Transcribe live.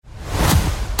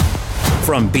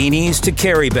From beanies to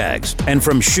carry bags and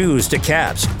from shoes to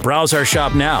caps, browse our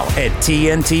shop now at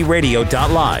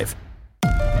tntradio.live.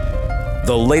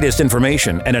 The latest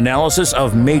information and analysis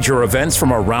of major events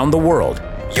from around the world.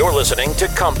 You're listening to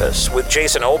Compass with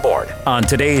Jason Olbourne on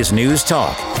today's News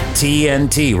Talk,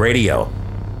 TNT Radio.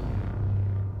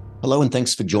 Hello and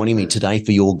thanks for joining me today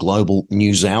for your Global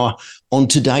News Hour. On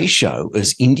today's show,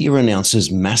 as India announces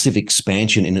massive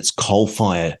expansion in its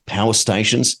coal-fired power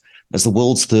stations, as the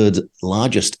world's third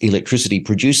largest electricity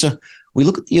producer, we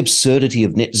look at the absurdity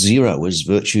of net zero as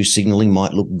virtue signalling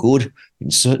might look good in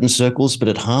certain circles, but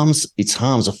its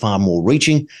harms are far more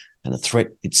reaching and a threat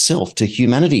itself to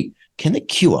humanity. Can the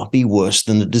cure be worse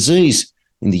than the disease?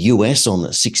 In the US, on the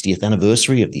 60th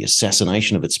anniversary of the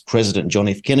assassination of its president, John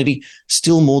F. Kennedy,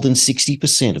 still more than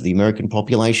 60% of the American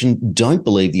population don't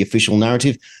believe the official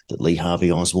narrative that Lee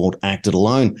Harvey Oswald acted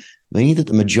alone, meaning that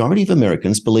the majority of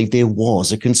Americans believe there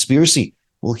was a conspiracy.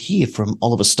 We'll hear from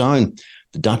Oliver Stone.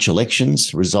 The Dutch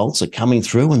elections results are coming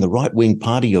through and the right-wing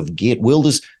party of Geert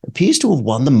Wilders appears to have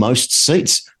won the most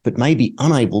seats, but may be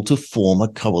unable to form a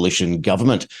coalition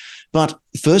government. But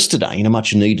first today, in a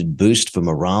much-needed boost for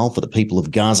morale for the people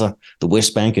of Gaza, the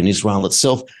West Bank and Israel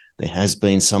itself, there has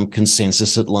been some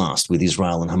consensus at last, with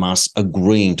Israel and Hamas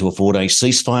agreeing to a 4-day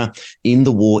ceasefire in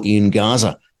the war in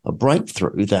Gaza, a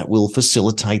breakthrough that will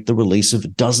facilitate the release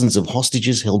of dozens of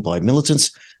hostages held by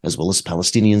militants, as well as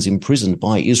Palestinians imprisoned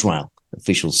by Israel,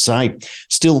 officials say.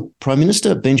 Still, Prime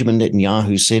Minister Benjamin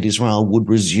Netanyahu said Israel would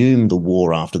resume the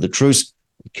war after the truce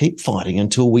and keep fighting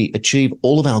until we achieve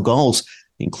all of our goals,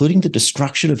 including the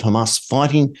destruction of Hamas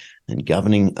fighting and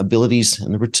governing abilities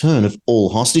and the return of all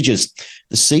hostages.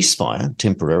 The ceasefire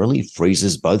temporarily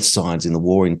freezes both sides in the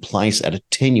war in place at a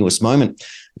tenuous moment.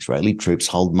 Israeli troops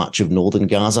hold much of northern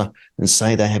Gaza and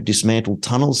say they have dismantled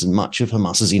tunnels and much of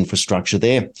Hamas's infrastructure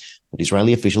there. But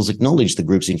Israeli officials acknowledge the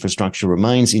group's infrastructure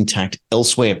remains intact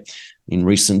elsewhere. In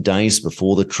recent days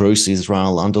before the truce,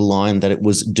 Israel underlined that it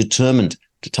was determined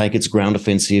to take its ground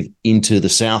offensive into the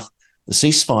south. The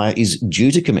ceasefire is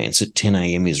due to commence at 10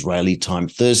 a.m. Israeli time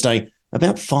Thursday,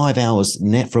 about 5 hours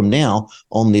from now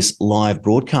on this live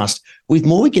broadcast. With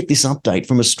more, we get this update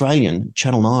from Australian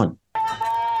Channel 9.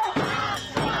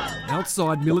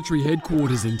 Outside military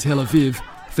headquarters in Tel Aviv,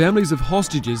 families of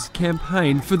hostages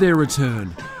campaign for their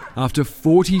return. After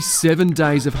 47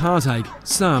 days of heartache,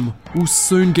 some will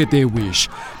soon get their wish.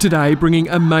 Today, bringing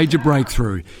a major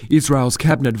breakthrough. Israel's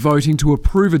cabinet voting to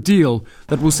approve a deal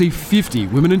that will see 50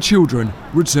 women and children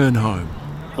return home.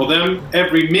 For them,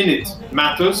 every minute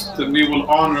matters, that we will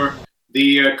honour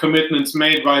the commitments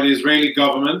made by the Israeli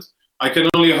government. I can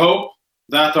only hope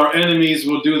that our enemies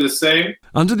will do the same.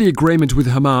 Under the agreement with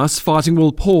Hamas, fighting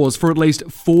will pause for at least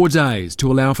 4 days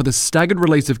to allow for the staggered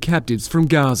release of captives from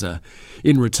Gaza.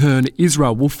 In return,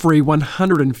 Israel will free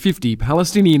 150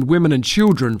 Palestinian women and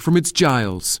children from its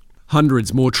jails.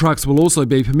 Hundreds more trucks will also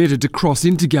be permitted to cross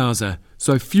into Gaza,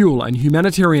 so fuel and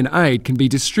humanitarian aid can be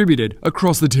distributed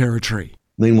across the territory.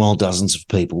 Meanwhile, dozens of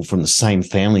people from the same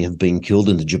family have been killed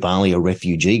in the Jabalia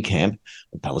refugee camp,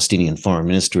 the Palestinian foreign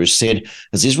minister has said,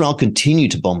 as Israel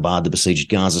continued to bombard the besieged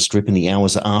Gaza Strip in the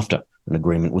hours after an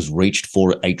agreement was reached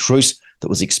for a truce that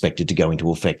was expected to go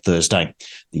into effect Thursday.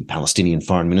 The Palestinian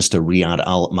foreign minister Riyad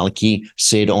al-Maliki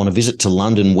said on a visit to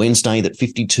London Wednesday that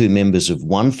 52 members of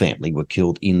one family were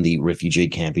killed in the refugee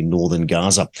camp in northern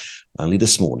Gaza. Only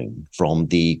this morning, from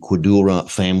the Qudura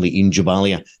family in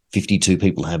Jabalia, 52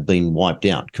 people have been wiped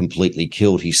out, completely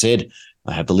killed, he said.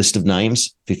 I have the list of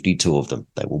names, 52 of them.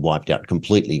 They were wiped out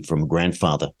completely from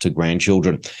grandfather to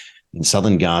grandchildren. In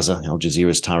southern Gaza, Al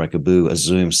Jazeera's Tariq Abu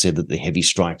Azoum said that the heavy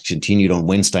strikes continued on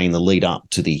Wednesday in the lead up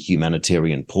to the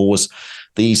humanitarian pause.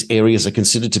 These areas are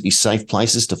considered to be safe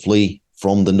places to flee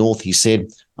from the north, he said,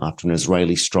 after an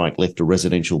Israeli strike left a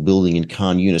residential building in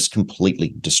Khan Yunis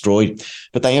completely destroyed.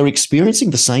 But they are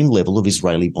experiencing the same level of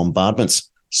Israeli bombardments.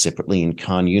 Separately in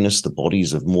Khan Yunis, the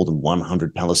bodies of more than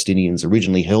 100 Palestinians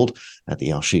originally held at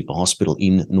the Al-Shifa hospital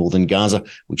in northern Gaza,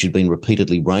 which had been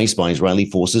repeatedly razed by Israeli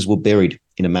forces, were buried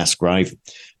in a mass grave.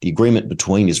 The agreement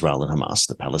between Israel and Hamas,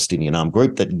 the Palestinian armed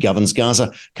group that governs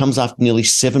Gaza, comes after nearly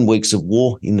 7 weeks of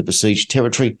war in the besieged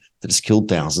territory that has killed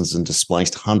thousands and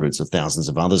displaced hundreds of thousands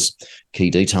of others. Key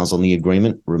details on the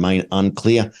agreement remain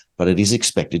unclear, but it is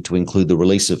expected to include the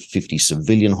release of 50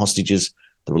 civilian hostages,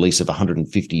 the release of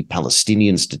 150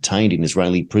 Palestinians detained in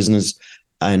Israeli prisoners,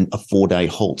 and a 4-day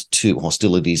halt to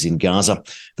hostilities in Gaza.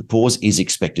 The pause is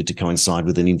expected to coincide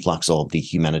with an influx of the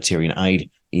humanitarian aid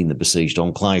in the besieged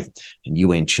enclave. And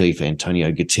UN Chief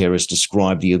Antonio Guterres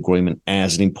described the agreement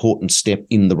as an important step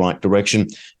in the right direction,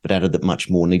 but added that much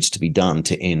more needs to be done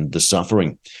to end the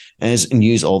suffering. As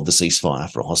news of the ceasefire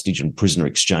for a hostage and prisoner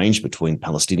exchange between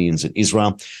Palestinians and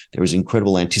Israel, there is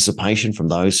incredible anticipation from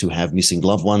those who have missing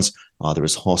loved ones, either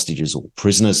as hostages or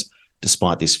prisoners.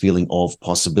 Despite this feeling of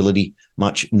possibility,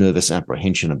 much nervous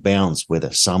apprehension abounds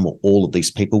whether some or all of these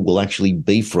people will actually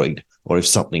be freed, or if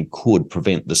something could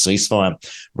prevent the ceasefire.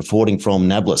 Reporting from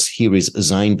Nablus, here is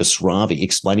Zain Basravi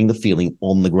explaining the feeling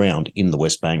on the ground in the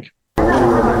West Bank.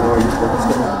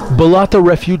 Balata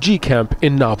refugee camp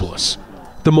in Nablus,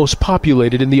 the most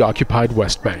populated in the occupied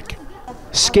West Bank.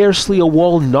 Scarcely a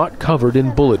wall not covered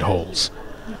in bullet holes.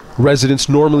 Residents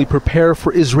normally prepare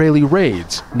for Israeli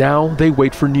raids. Now they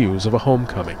wait for news of a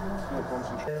homecoming.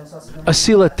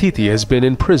 Asila Titi has been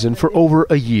in prison for over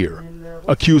a year,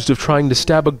 accused of trying to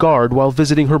stab a guard while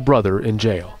visiting her brother in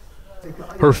jail.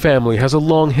 Her family has a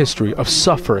long history of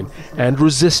suffering and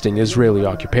resisting Israeli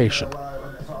occupation.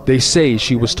 They say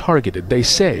she was targeted. They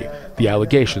say the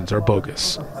allegations are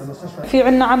bogus.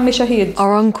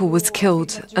 Our uncle was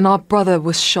killed and our brother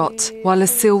was shot while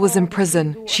Asil was in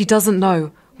prison. She doesn't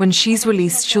know. When she's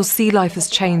released, she'll see life has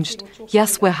changed.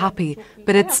 Yes, we're happy,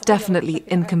 but it's definitely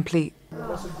incomplete.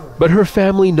 But her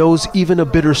family knows even a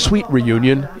bittersweet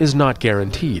reunion is not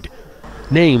guaranteed.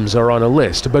 Names are on a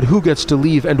list, but who gets to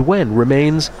leave and when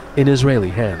remains in Israeli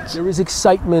hands. There is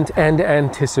excitement and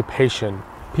anticipation.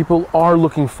 People are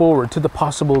looking forward to the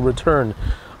possible return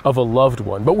of a loved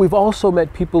one. But we've also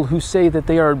met people who say that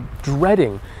they are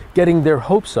dreading getting their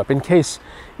hopes up in case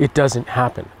it doesn't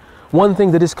happen. One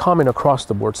thing that is common across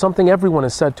the board, something everyone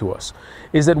has said to us,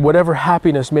 is that whatever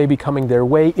happiness may be coming their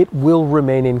way, it will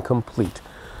remain incomplete,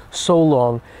 so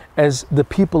long as the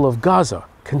people of Gaza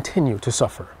continue to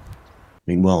suffer.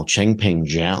 Meanwhile, Changpeng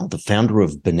Zhao, the founder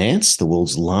of Binance, the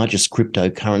world's largest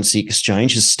cryptocurrency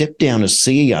exchange, has stepped down as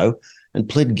CEO and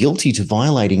pled guilty to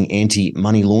violating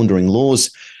anti-money laundering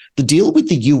laws. The deal with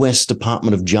the US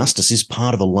Department of Justice is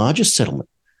part of a larger settlement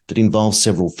that involves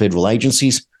several federal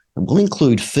agencies and will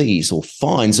include fees or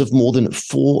fines of more than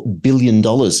 $4 billion,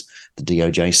 the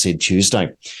DOJ said Tuesday.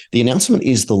 The announcement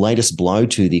is the latest blow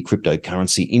to the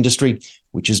cryptocurrency industry,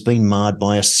 which has been marred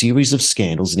by a series of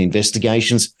scandals and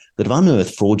investigations that have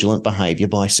unearthed fraudulent behaviour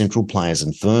by central players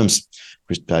and firms.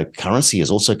 Cryptocurrency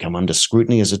has also come under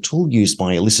scrutiny as a tool used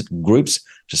by illicit groups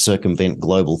to circumvent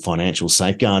global financial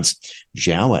safeguards.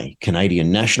 Zhao, a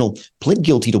Canadian national, pled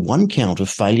guilty to one count of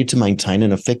failure to maintain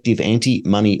an effective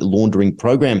anti-money laundering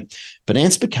program.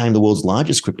 Binance became the world's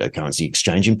largest cryptocurrency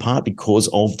exchange in part because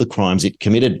of the crimes it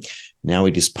committed. Now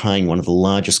it is paying one of the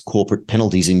largest corporate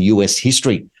penalties in US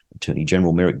history, Attorney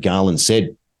General Merrick Garland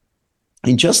said.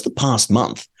 In just the past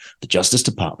month, the Justice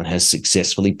Department has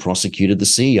successfully prosecuted the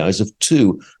CEOs of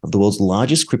two of the world's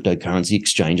largest cryptocurrency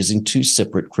exchanges in two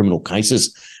separate criminal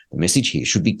cases. The message here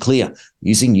should be clear.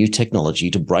 Using new technology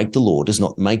to break the law does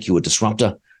not make you a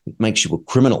disruptor. It makes you a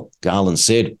criminal, Garland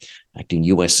said. Acting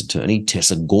US Attorney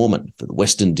Tessa Gorman for the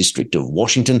Western District of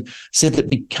Washington said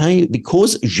that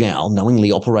because Zhao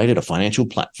knowingly operated a financial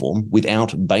platform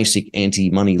without basic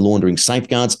anti-money laundering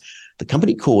safeguards, the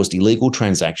company caused illegal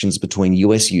transactions between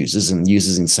US users and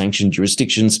users in sanctioned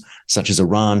jurisdictions such as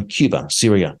Iran, Cuba,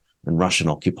 Syria, and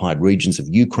Russian-occupied regions of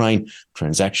Ukraine,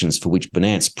 transactions for which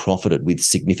Binance profited with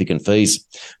significant fees.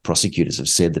 Prosecutors have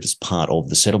said that as part of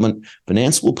the settlement,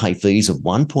 Binance will pay fees of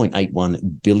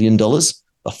 $1.81 billion,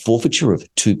 a forfeiture of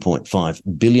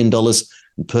 $2.5 billion,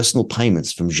 and personal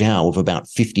payments from Zhao of about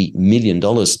 $50 million.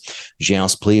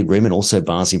 Zhao's plea agreement also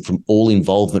bars him from all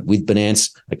involvement with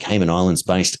Binance, a Cayman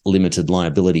Islands-based limited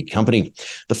liability company.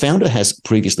 The founder has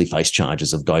previously faced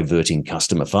charges of diverting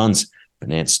customer funds.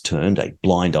 Binance turned a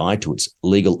blind eye to its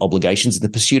legal obligations in the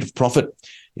pursuit of profit.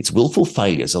 Its willful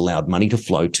failures allowed money to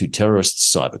flow to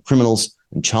terrorists, cyber criminals,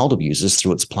 and child abusers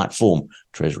through its platform,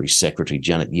 Treasury Secretary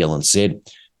Janet Yellen said.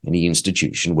 Any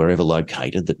institution, wherever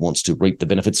located, that wants to reap the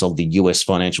benefits of the US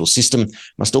financial system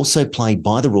must also play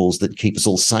by the rules that keep us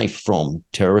all safe from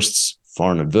terrorists,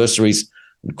 foreign adversaries,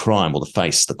 and crime will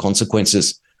face the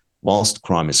consequences. Whilst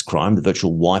crime is crime, the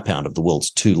virtual wipeout of the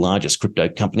world's two largest crypto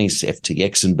companies,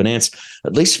 FTX and Binance,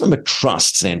 at least from a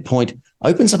trust standpoint,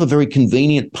 opens up a very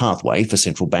convenient pathway for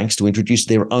central banks to introduce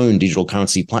their own digital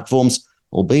currency platforms,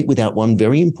 albeit without one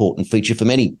very important feature for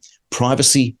many: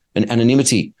 privacy and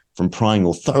anonymity from prying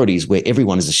authorities where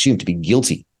everyone is assumed to be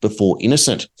guilty before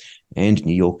innocent. And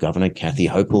New York Governor Kathy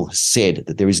Hochul has said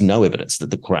that there is no evidence that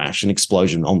the crash and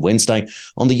explosion on Wednesday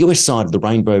on the US side of the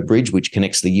Rainbow Bridge, which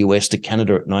connects the US to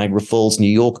Canada at Niagara Falls, New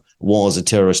York, was a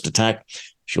terrorist attack.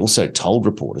 She also told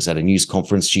reporters at a news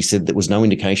conference, she said there was no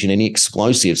indication any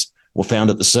explosives were found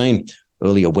at the scene.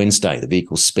 Earlier Wednesday, the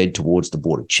vehicle sped towards the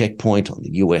border checkpoint on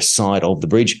the US side of the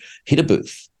bridge, hit a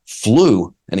booth,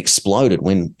 flew and exploded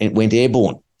when it went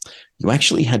airborne. You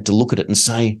actually had to look at it and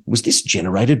say, was this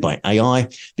generated by AI?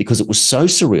 Because it was so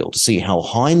surreal to see how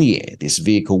high in the air this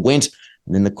vehicle went,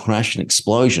 and then the crash and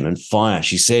explosion and fire.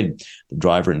 She said the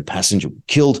driver and passenger were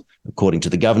killed. According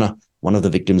to the governor, one of the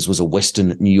victims was a Western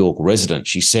New York resident.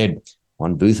 She said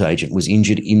one booth agent was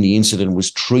injured in the incident and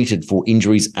was treated for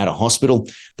injuries at a hospital.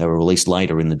 They were released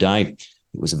later in the day.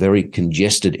 It was a very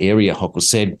congested area, Hochul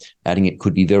said, adding it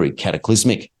could be very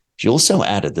cataclysmic. She also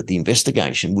added that the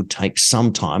investigation would take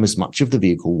some time as much of the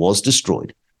vehicle was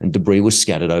destroyed and debris was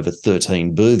scattered over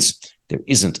 13 booths. There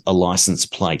isn't a license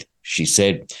plate, she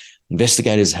said.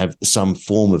 Investigators have some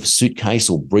form of suitcase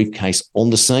or briefcase on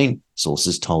the scene,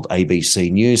 sources told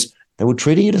ABC News. They were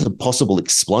treating it as a possible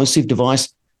explosive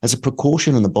device as a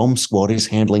precaution, and the bomb squad is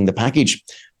handling the package.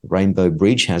 The Rainbow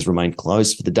Bridge has remained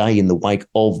closed for the day in the wake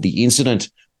of the incident.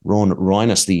 Ron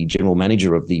Reines, the general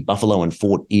manager of the Buffalo and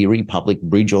Fort Erie Public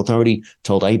Bridge Authority,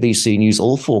 told ABC News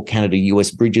all 4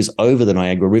 Canada-US bridges over the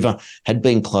Niagara River had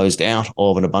been closed out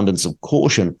of an abundance of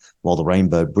caution while the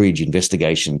Rainbow Bridge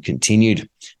investigation continued.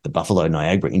 The Buffalo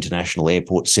Niagara International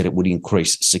Airport said it would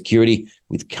increase security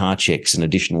with car checks and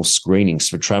additional screenings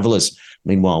for travellers.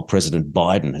 Meanwhile, President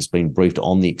Biden has been briefed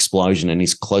on the explosion and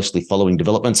is closely following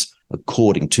developments,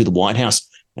 according to the White House.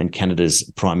 And Canada's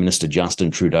Prime Minister Justin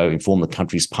Trudeau informed the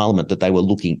country's parliament that they were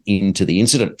looking into the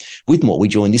incident. With more, we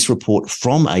join this report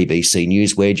from ABC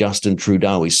News, where Justin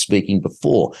Trudeau is speaking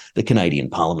before the Canadian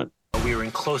Parliament. We are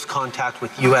in close contact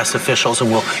with U.S. officials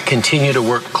and will continue to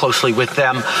work closely with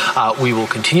them. We will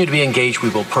continue to be engaged. We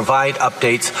will provide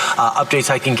updates. Updates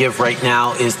I can give right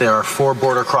now is there are 4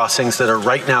 border crossings that are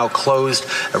right now closed: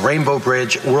 Rainbow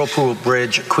Bridge, Whirlpool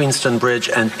Bridge, Queenston Bridge,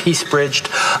 and Peace Bridge.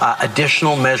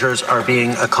 Additional measures are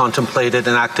being contemplated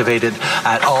and activated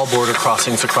at all border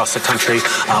crossings across the country.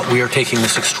 We are taking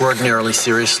this extraordinarily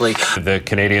seriously. The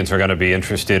Canadians are going to be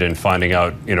interested in finding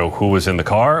out, who was in the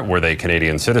car. Were they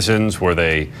Canadian citizens? Were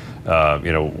they,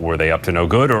 were they up to no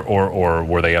good, or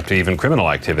were they up to even criminal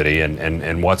activity?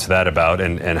 And what's that about?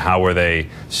 And how were they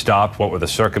stopped? What were the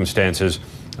circumstances?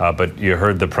 But you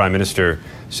heard the Prime Minister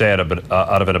say out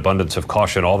of an abundance of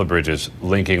caution, all the bridges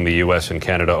linking the U.S. and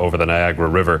Canada over the Niagara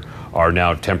River are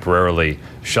now temporarily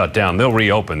shut down. They'll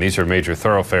reopen. These are major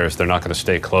thoroughfares. They're not going to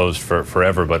stay closed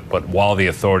forever. But while the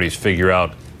authorities figure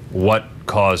out what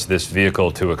caused this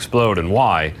vehicle to explode and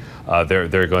why,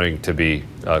 they're going to be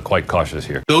quite cautious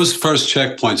here. Those first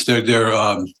checkpoints,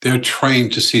 they're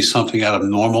trained to see something out of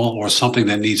normal or something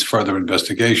that needs further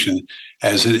investigation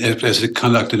as they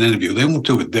conduct an interview. They won't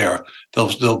do it there.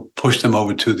 They'll push them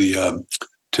over to the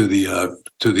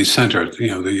center.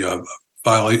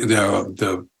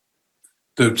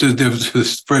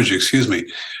 The bridge, excuse me,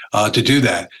 to do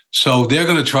that. So they're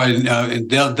going to try and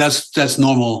that's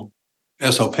normal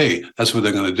SOP. That's what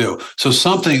they're going to do. So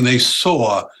something they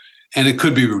saw. And it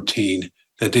could be routine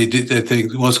that they did. That they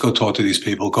let's go talk to these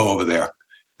people. Go over there.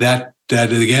 That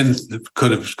again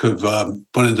could have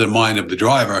put into the mind of the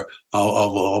driver.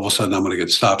 All of a sudden, I'm going to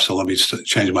get stopped. So let me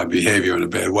change my behavior in a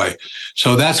bad way.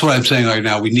 So that's what I'm saying right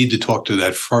now. We need to talk to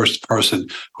that first person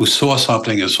who saw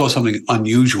something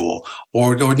unusual,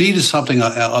 or needed something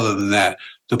other than that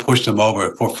to push them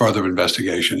over for further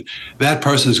investigation. That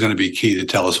person is going to be key to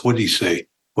tell us what did he see.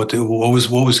 What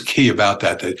was key about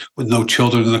that with no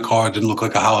children in the car, didn't look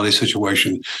like a holiday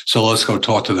situation. So let's go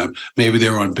talk to them. Maybe they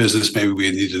were on business. Maybe we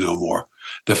need to know more.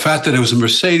 The fact that it was a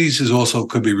Mercedes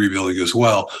could be revealing as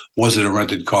well. Was it a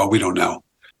rented car? We don't know.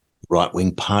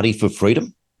 Right-wing Party for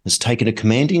Freedom has taken a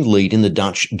commanding lead in the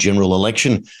Dutch general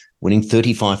election, winning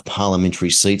 35 parliamentary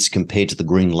seats compared to the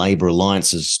Green Labour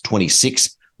Alliance's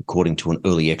 26, according to an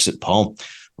early exit poll.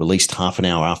 Released half an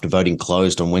hour after voting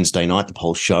closed on Wednesday night, the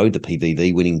poll showed the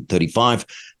PVV winning 35,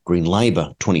 Green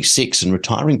Labour 26, and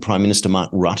retiring Prime Minister Mark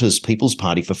Rutte's People's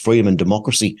Party for Freedom and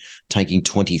Democracy taking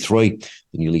 23.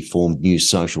 The newly formed New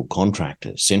Social Contract,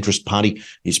 a centrist party,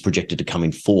 is projected to come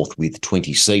in fourth with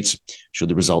 20 seats. Should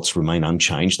the results remain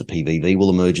unchanged, the PVV will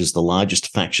emerge as the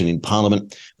largest faction in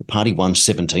Parliament. The party won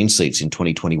 17 seats in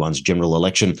 2021's general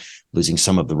election, losing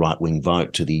some of the right-wing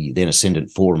vote to the then ascendant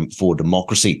Forum for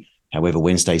Democracy. However,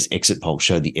 Wednesday's exit poll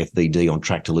showed the FVD on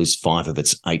track to lose 5 of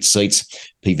its 8 seats.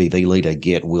 PVV leader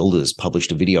Geert Wilders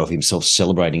published a video of himself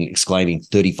celebrating, exclaiming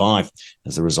 35,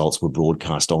 as the results were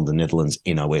broadcast on the Netherlands'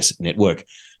 NOS network.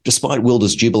 Despite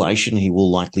Wilders' jubilation, he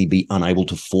will likely be unable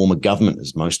to form a government,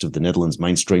 as most of the Netherlands'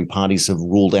 mainstream parties have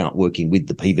ruled out working with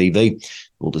the PVV.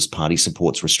 Wilders' party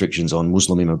supports restrictions on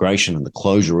Muslim immigration and the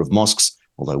closure of mosques,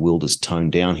 although Wilders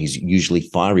toned down his usually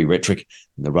fiery rhetoric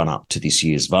in the run-up to this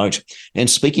year's vote. And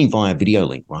speaking via video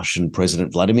link, Russian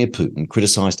President Vladimir Putin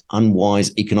criticised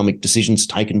unwise economic decisions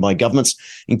taken by governments,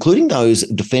 including those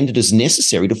defended as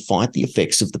necessary to fight the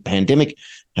effects of the pandemic,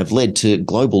 have led to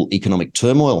global economic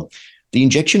turmoil. The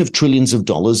injection of trillions of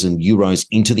dollars and euros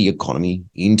into the economy,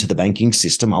 into the banking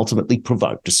system, ultimately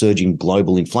provoked a surge in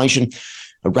global inflation,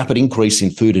 a rapid increase in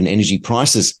food and energy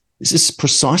prices. This is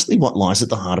precisely what lies at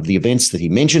the heart of the events that he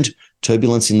mentioned: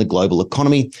 turbulence in the global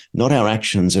economy, not our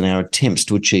actions and our attempts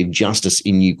to achieve justice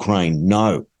in Ukraine.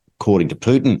 No, according to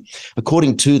Putin.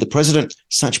 According to the president,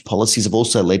 such policies have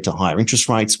also led to higher interest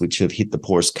rates, which have hit the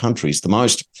poorest countries the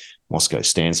most. Moscow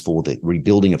stands for the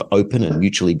rebuilding of open and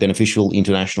mutually beneficial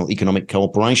international economic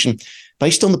cooperation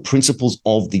based on the principles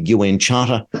of the UN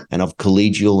Charter and of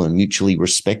collegial and mutually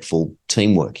respectful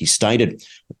teamwork. He stated,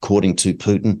 according to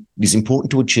Putin, it is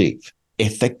important to achieve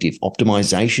effective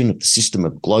optimization of the system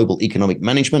of global economic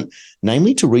management,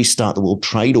 namely to restart the World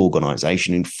Trade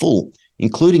Organization in full,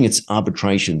 including its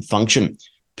arbitration function.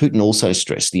 Putin also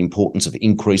stressed the importance of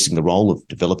increasing the role of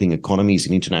developing economies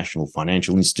in international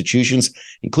financial institutions,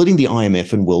 including the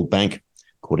IMF and World Bank.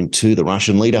 According to the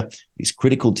Russian leader, it is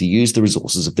critical to use the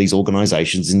resources of these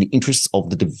organizations in the interests of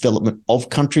the development of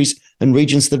countries and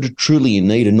regions that are truly in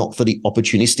need and not for the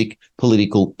opportunistic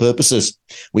political purposes.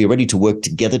 We are ready to work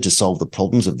together to solve the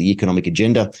problems of the economic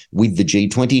agenda with the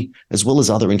G20, as well as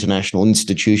other international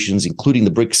institutions, including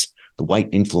the BRICS, the weight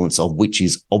and influence of which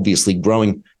is obviously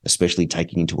growing, especially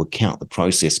taking into account the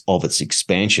process of its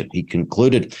expansion, he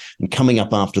concluded. And coming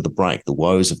up after the break, the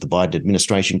woes of the Biden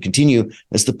administration continue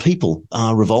as the people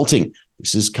are revolting.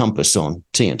 This is Compass on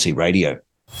TNT Radio.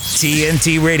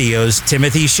 TNT Radio's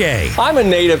Timothy Shea. I'm a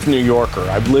native New Yorker.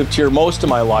 I've lived here most of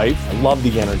my life. I love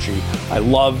the energy. I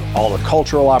love all the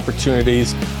cultural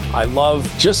opportunities. I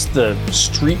love just the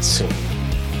street scene.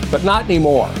 But not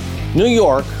anymore. New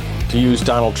York, to use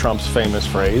Donald Trump's famous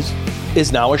phrase,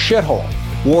 is now a shithole.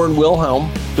 Warren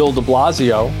Wilhelm, Bill de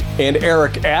Blasio, and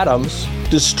Eric Adams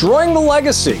destroying the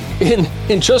legacy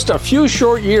in just a few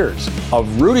short years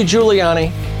of Rudy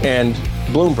Giuliani and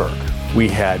Bloomberg. We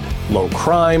had low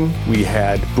crime, we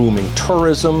had booming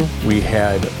tourism, we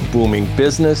had booming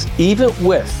business, even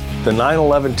with the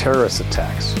 9/11 terrorist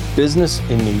attacks. Business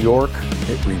in New York,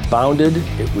 it rebounded,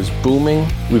 it was booming.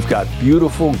 We've got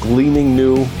beautiful, gleaming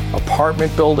new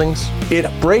apartment buildings. It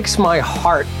breaks my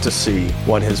heart to see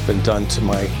what has been done to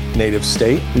my native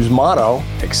state, whose motto,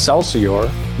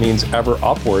 Excelsior, means ever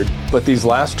upward. But these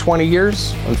last 20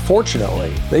 years,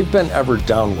 unfortunately, they've been ever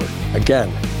downward.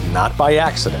 Again, not by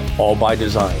accident, all by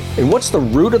design. And what's the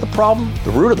root of the problem?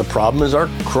 The root of the problem is our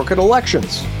crooked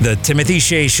elections. The Timothy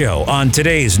Shea Show on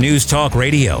today's News Talk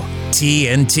Radio,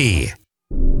 TNT.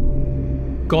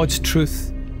 God's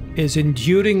truth is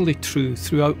enduringly true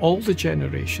throughout all the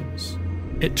generations.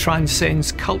 It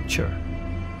transcends culture.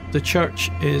 The church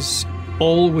is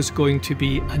always going to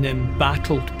be an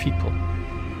embattled people.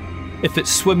 If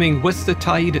it's swimming with the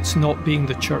tide, it's not being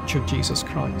the Church of Jesus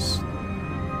Christ.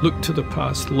 Look to the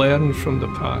past, learn from the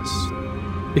past,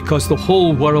 because the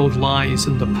whole world lies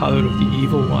in the power of the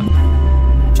evil one.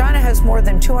 China has more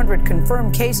than 200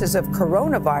 confirmed cases of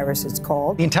coronavirus, it's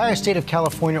called. The entire state of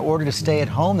California ordered to stay at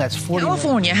home. That's 40.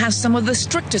 California has some of the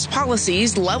strictest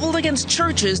policies leveled against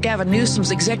churches. Gavin Newsom's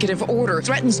executive order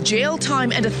threatens jail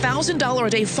time and a $1,000 a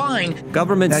day fine.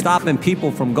 Government stopping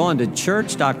people from going to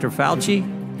church, Dr.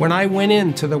 Fauci. When I went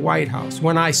into the White House,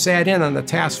 when I sat in on the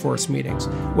task force meetings,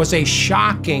 was a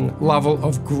shocking level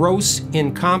of gross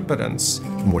incompetence.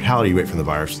 The mortality rate from the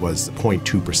virus was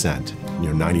 0.2%,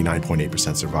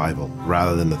 99.8% survival,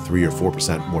 rather than the 3 or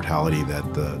 4% mortality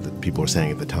that the people were saying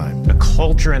at the time. The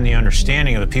culture and the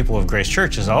understanding of the people of Grace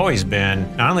Church has always been,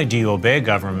 not only do you obey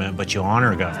government, but you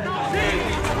honor government.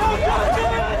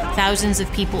 Thousands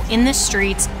of people in the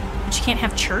streets, but you can't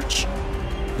have church?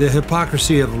 The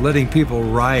hypocrisy of letting people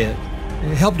riot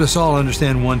helped us all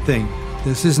understand one thing.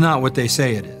 This is not what they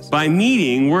say it is. By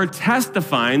meeting, we're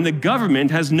testifying the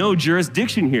government has no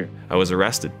jurisdiction here. I was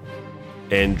arrested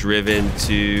and driven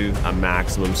to a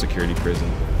maximum security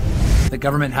prison. The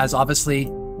government has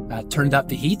obviously turned up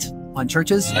the heat on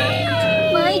churches.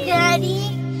 My daddy.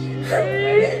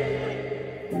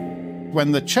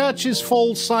 When the churches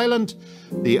fall silent,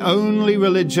 the only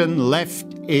religion left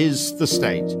is the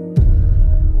state.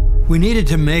 We needed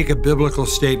to make a biblical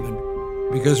statement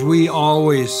because we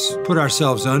always put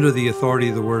ourselves under the authority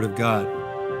of the Word of God.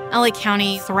 LA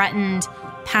County threatened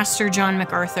Pastor John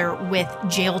MacArthur with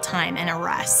jail time and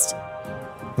arrest.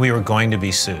 We were going to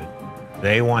be sued.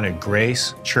 They wanted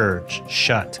Grace Church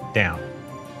shut down.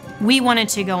 We wanted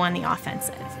to go on the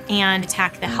offensive and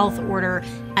attack the health order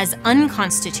as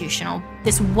unconstitutional.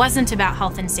 This wasn't about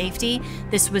health and safety.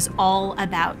 This was all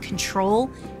about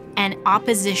control and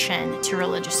opposition to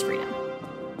religious freedom.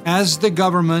 As the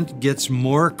government gets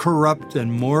more corrupt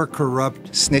and more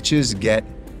corrupt, snitches get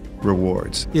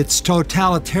rewards. Its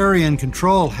totalitarian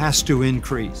control has to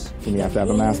increase. You have to have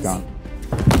a mask on.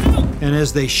 And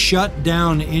as they shut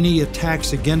down any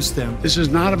attacks against them, this is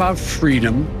not about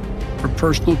freedom or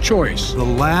personal choice. The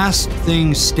last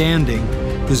thing standing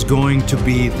is going to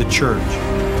be the church.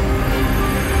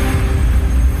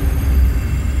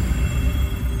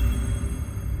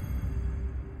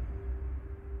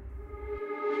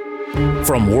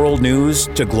 From world news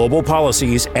to global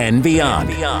policies and beyond,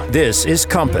 this is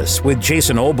Compass with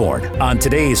Jason Olbourne on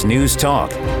today's News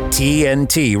Talk,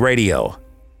 TNT Radio.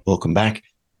 Welcome back.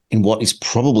 In what is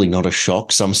probably not a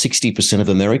shock, some 60% of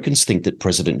Americans think that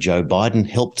President Joe Biden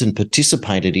helped and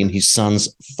participated in his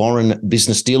son's foreign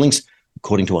business dealings,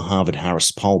 according to a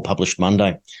Harvard-Harris poll published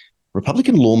Monday.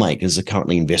 Republican lawmakers are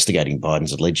currently investigating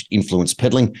Biden's alleged influence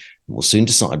peddling and will soon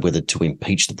decide whether to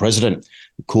impeach the president.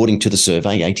 According to the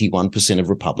survey, 81% of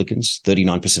Republicans,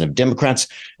 39% of Democrats,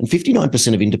 and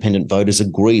 59% of independent voters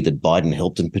agree that Biden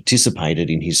helped and participated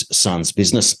in his son's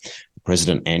business. The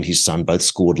president and his son both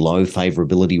scored low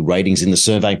favorability ratings in the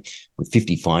survey, with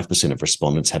 55% of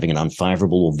respondents having an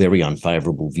unfavorable or very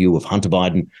unfavorable view of Hunter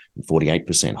Biden and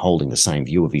 48% holding the same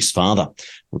view of his father.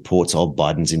 Reports of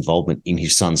Biden's involvement in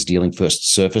his son's dealing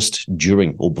first surfaced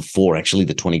during or before actually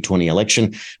the 2020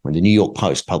 election, when the New York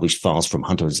Post published files from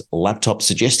Hunter's laptop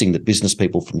suggesting that business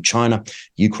people from China,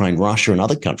 Ukraine, Russia, and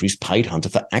other countries paid Hunter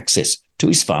for access to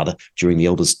his father during the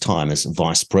elder's time as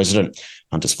vice president.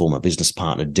 Hunter's former business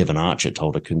partner, Devon Archer,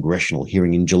 told a congressional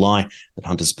hearing in July that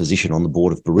Hunter's position on the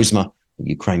board of Burisma, the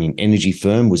Ukrainian energy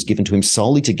firm, was given to him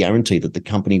solely to guarantee that the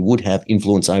company would have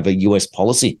influence over US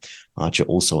policy. Archer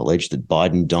also alleged that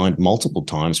Biden dined multiple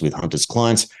times with Hunter's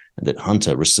clients and that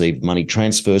Hunter received money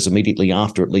transfers immediately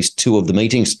after at least two of the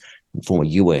meetings. And former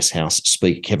US House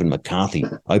Speaker Kevin McCarthy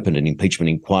opened an impeachment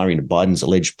inquiry into Biden's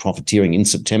alleged profiteering in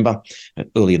September.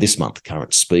 And earlier this month,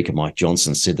 current Speaker Mike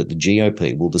Johnson said that the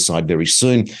GOP will decide very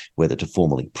soon whether to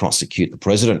formally prosecute the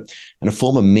president. And a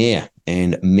former mayor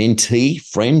and mentee,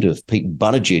 friend of Pete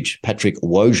Buttigieg, Patrick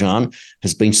Wojahn,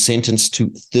 has been sentenced to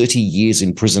 30 years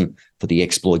in prison for the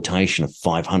exploitation of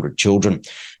 500 children.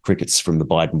 Crickets from the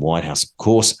Biden White House, of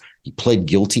course. He pled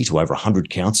guilty to over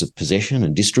 100 counts of possession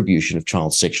and distribution of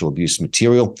child sexual abuse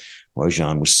material.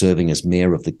 Wojahn was serving as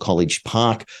mayor of the College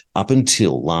Park up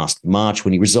until last March,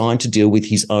 when he resigned to deal with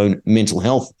his own mental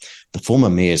health. The former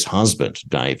mayor's husband,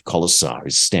 Dave Colasar,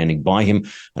 is standing by him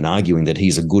and arguing that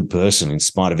he's a good person. In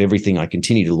spite of everything, I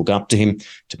continue to look up to him.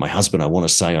 To my husband, I want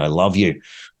to say I love you.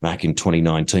 Back in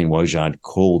 2019, Wojahn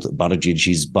called Buttigieg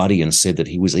his buddy and said that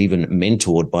he was even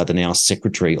mentored by the now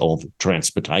Secretary of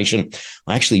Transportation.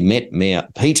 I actually met Mayor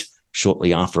Pete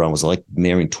shortly after I was elected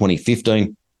mayor in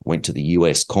 2015. Went to the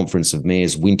US Conference of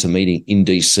Mayors winter meeting in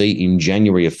DC in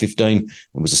January of 15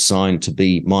 and was assigned to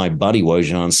be my buddy,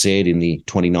 Wojahn said in the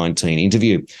 2019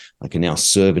 interview. I can now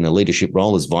serve in a leadership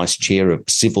role as vice chair of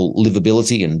civil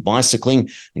livability and bicycling,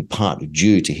 in part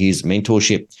due to his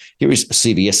mentorship. Here is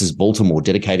CBS's Baltimore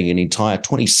dedicating an entire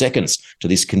 20 seconds to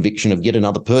this conviction of yet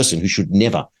another person who should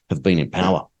never have been in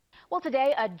power. Well,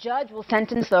 today, a judge will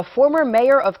sentence the former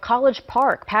mayor of College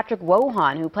Park, Patrick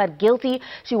Wojahn, who pled guilty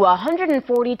to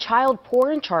 140 child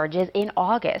porn charges in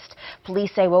August.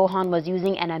 Police say Wojahn was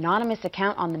using an anonymous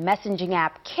account on the messaging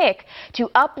app Kik to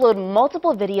upload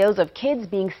multiple videos of kids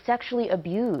being sexually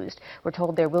abused. We're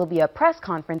told there will be a press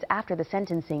conference after the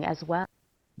sentencing as well.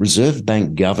 Reserve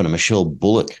Bank Governor Michelle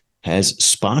Bullock has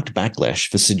sparked backlash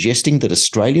for suggesting that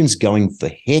Australians going for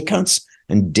haircuts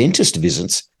and dentist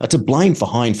visits are to blame for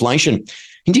high inflation,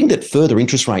 hinting that further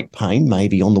interest rate pain may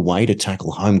be on the way to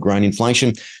tackle homegrown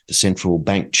inflation. The central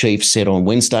bank chief said on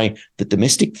Wednesday that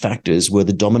domestic factors were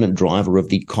the dominant driver of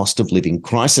the cost of living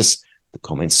crisis. The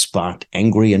comments sparked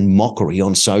angry and mockery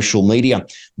on social media.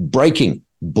 Breaking: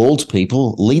 bald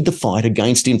people lead the fight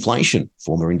against inflation.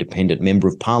 Former independent member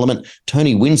of parliament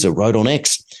Tony Windsor wrote on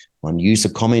X. One user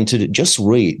commented, just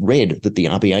read that the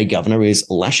RBA governor is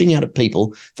lashing out at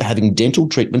people for having dental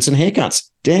treatments and haircuts.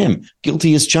 Damn,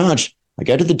 guilty as charged. I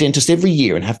go to the dentist every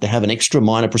year and have to have an extra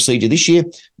minor procedure this year.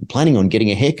 I'm planning on getting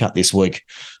a haircut this week.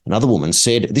 Another woman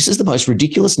said, this is the most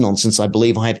ridiculous nonsense I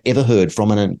believe I have ever heard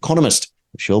from an economist.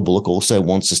 Michelle Bullock also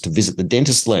wants us to visit the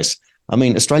dentist less. I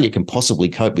mean, Australia can possibly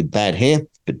cope with bad hair,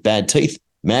 but bad teeth?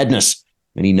 Madness.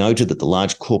 And he noted that the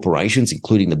large corporations,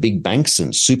 including the big banks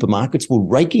and supermarkets, were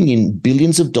raking in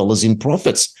billions of dollars in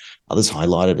profits. Others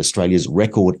highlighted Australia's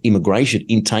record immigration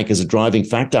intake as a driving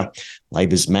factor.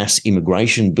 Labor's mass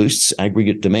immigration boosts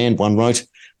aggregate demand, one wrote.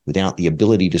 Without the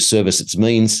ability to service its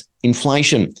means,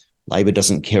 inflation. Labor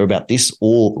doesn't care about this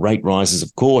or rate rises,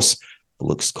 of course.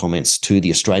 Bullock's comments to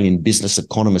the Australian Business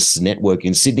Economists Network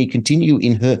in Sydney continue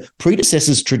in her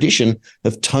predecessor's tradition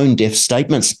of tone-deaf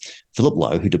statements. Philip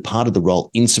Lowe, who departed the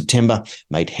role in September,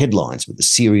 made headlines with a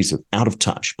series of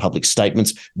out-of-touch public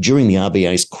statements during the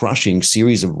RBA's crushing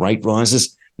series of rate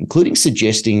rises, including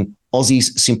suggesting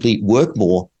Aussies simply work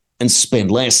more and spend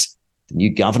less. The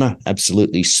new governor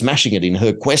absolutely smashing it in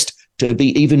her quest to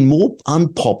be even more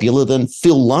unpopular than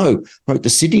Phil Lowe, wrote the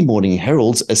Sydney Morning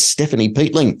Herald's Stephanie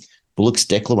Peatling. Bullock's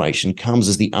declaration comes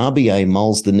as the RBA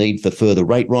mulls the need for further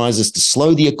rate rises to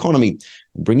slow the economy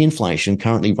and bring inflation,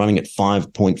 currently running at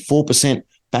 5.4%,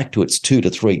 back to its 2 to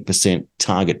 3%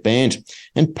 target band.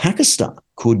 And Pakistan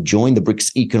could join the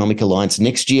BRICS Economic Alliance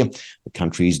next year. The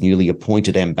country's newly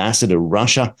appointed ambassador to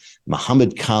Russia,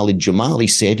 Mohammad Khalid Jamali,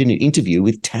 said in an interview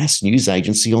with TASS news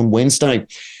agency on Wednesday.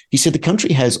 He said the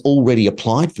country has already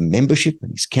applied for membership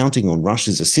and is counting on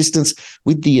Russia's assistance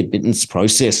with the admittance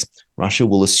process. Russia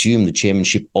will assume the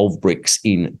chairmanship of BRICS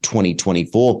in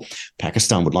 2024.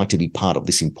 Pakistan would like to be part of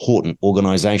this important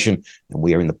organisation, and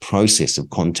we are in the process of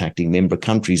contacting member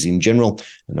countries in general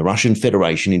and the Russian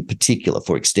Federation in particular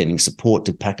for extending support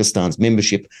to Pakistan's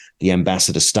membership, the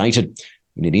ambassador stated.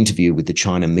 In an interview with the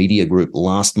China Media Group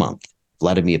last month,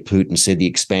 Vladimir Putin said the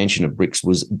expansion of BRICS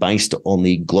was based on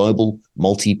the global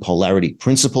multipolarity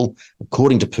principle.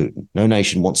 According to Putin, no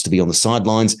nation wants to be on the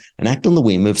sidelines and act on the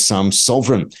whim of some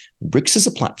sovereign. BRICS is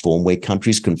a platform where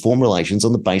countries can form relations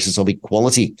on the basis of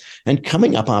equality. And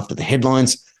coming up after the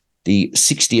headlines, the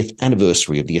 60th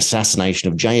anniversary of the assassination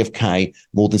of JFK,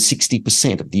 more than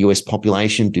 60% of the US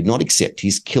population did not accept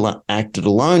his killer acted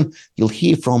alone. You'll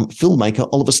hear from filmmaker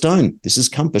Oliver Stone. This is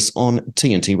Compass on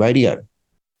TNT Radio.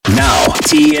 Now,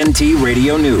 TNT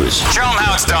Radio News. Show them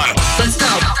how it's done. Let's go.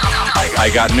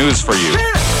 I got news for you.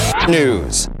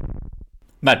 News.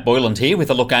 Matt Boyland here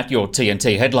with a look at your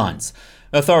TNT headlines.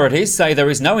 Authorities say there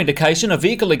is no indication a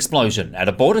vehicle explosion at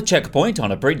a border checkpoint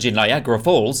on a bridge in Niagara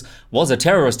Falls was a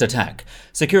terrorist attack.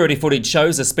 Security footage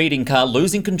shows a speeding car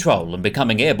losing control and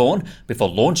becoming airborne before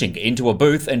launching into a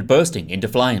booth and bursting into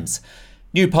flames.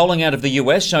 New polling out of the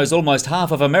US shows almost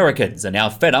half of Americans are now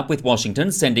fed up with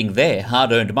Washington sending their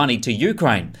hard-earned money to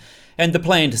Ukraine. And the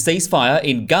planned ceasefire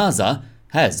in Gaza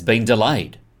has been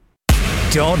delayed.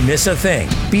 Don't miss a thing.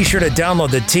 Be sure to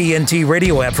download the TNT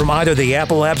Radio app from either the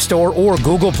Apple App Store or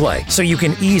Google Play so you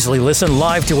can easily listen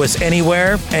live to us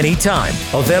anywhere, anytime.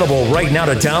 Available right now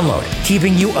to download,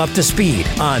 keeping you up to speed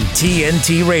on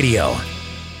TNT Radio.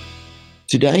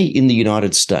 Today in the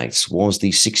United States was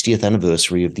the 60th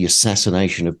anniversary of the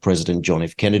assassination of President John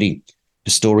F. Kennedy.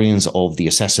 Historians of the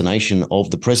assassination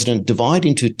of the president divide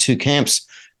into two camps.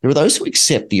 There are those who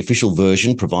accept the official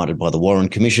version provided by the Warren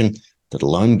Commission that a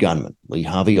lone gunman, Lee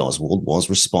Harvey Oswald, was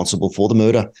responsible for the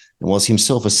murder and was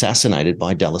himself assassinated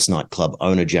by Dallas nightclub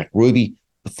owner Jack Ruby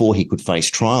before he could face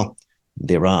trial.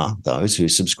 There are those who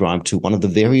subscribe to one of the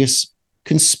various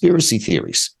conspiracy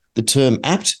theories, the term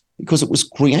apt because it was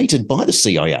created by the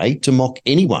CIA to mock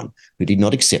anyone who did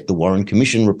not accept the Warren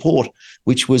Commission report,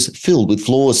 which was filled with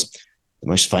flaws. The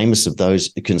most famous of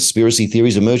those conspiracy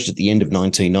theories emerged at the end of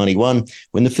 1991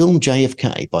 when the film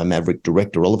JFK by Maverick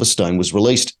director Oliver Stone was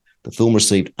released. The film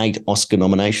received 8 Oscar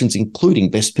nominations, including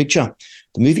Best Picture.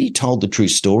 The movie told the true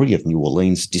story of New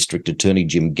Orleans District Attorney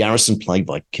Jim Garrison, played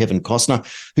by Kevin Costner,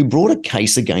 who brought a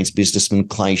case against businessman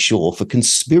Clay Shaw for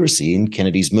conspiracy in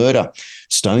Kennedy's murder.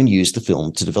 Stone used the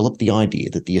film to develop the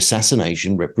idea that the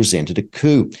assassination represented a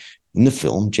coup. In the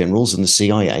film, generals and the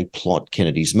CIA plot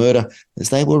Kennedy's murder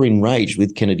as they were enraged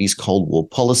with Kennedy's Cold War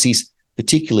policies,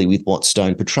 particularly with what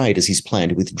Stone portrayed as his plan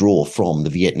to withdraw from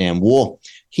the Vietnam War.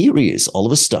 Here is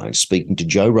Oliver Stone speaking to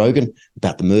Joe Rogan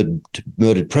about the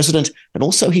murdered president and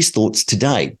also his thoughts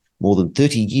today, more than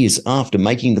 30 years after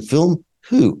making the film,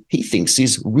 who he thinks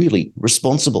is really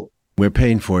responsible. We're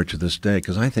paying for it to this day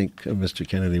because I think Mr.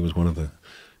 Kennedy was one of the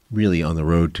really on the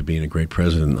road to being a great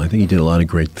president. I think he did a lot of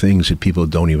great things that people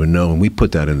don't even know, and we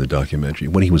put that in the documentary.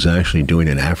 What he was actually doing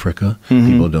in Africa,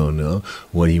 people don't know.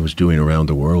 What he was doing around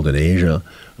the world in Asia,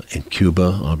 in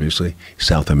Cuba, obviously,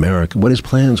 South America, what his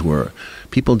plans were.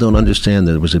 People don't understand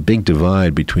that there was a big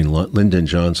divide between Lyndon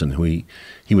Johnson, who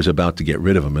he was about to get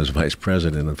rid of him as vice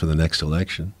president for the next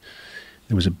election.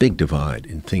 There was a big divide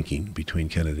in thinking between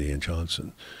Kennedy and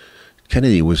Johnson.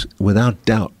 Kennedy was, without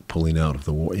doubt, pulling out of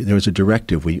the war. There was a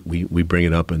directive, we bring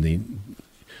it up from the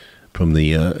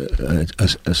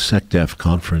SecDef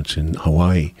conference in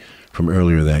Hawaii from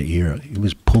earlier that year. He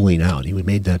was pulling out. He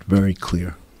made that very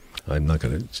clear. I'm not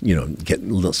going to, get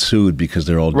sued because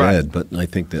they're all Right. dead, but I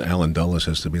think that Alan Dulles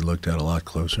has to be looked at a lot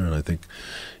closer, and I think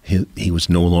he was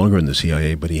no longer in the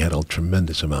CIA, but he had a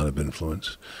tremendous amount of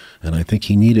influence. And I think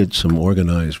he needed some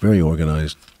very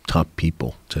organized top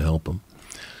people to help him.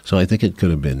 So I think it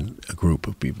could have been a group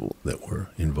of people that were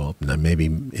involved, and maybe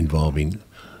involving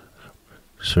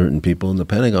certain people in the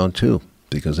Pentagon too,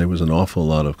 because there was an awful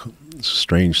lot of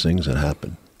strange things that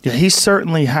happened. Yeah, he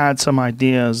certainly had some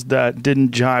ideas that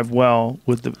didn't jive well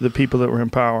with the people that were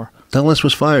in power. Dulles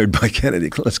was fired by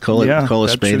Kennedy. Let's call a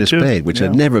spade a spade, which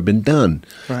had never been done.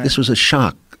 Right. This was a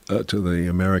shock to the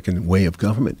American way of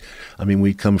government. I mean,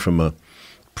 we come from a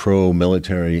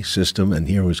pro-military system, and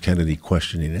here was Kennedy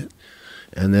questioning it.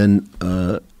 And then,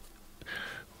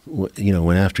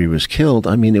 when after he was killed,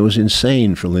 I mean, it was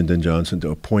insane for Lyndon Johnson to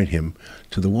appoint him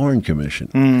to the Warren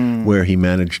Commission, where he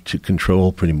managed to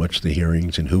control pretty much the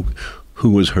hearings and who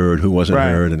was heard, who wasn't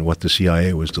heard, and what the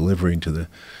CIA was delivering to the.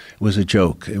 It was a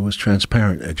joke. It was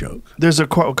transparent, a joke. There's a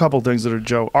couple things that are a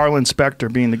joke. Arlen Specter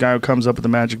being the guy who comes up with the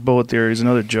magic bullet theory is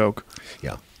another joke.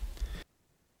 Yeah.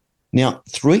 Now,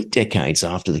 3 decades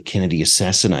after the Kennedy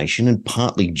assassination, and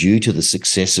partly due to the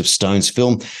success of Stone's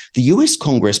film, the US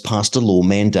Congress passed a law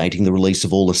mandating the release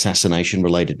of all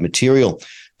assassination-related material.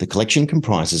 The collection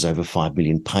comprises over 5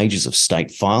 million pages of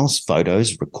state files,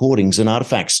 photos, recordings, and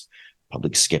artifacts.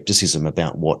 Public skepticism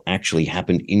about what actually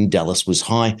happened in Dallas was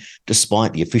high,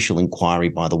 despite the official inquiry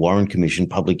by the Warren Commission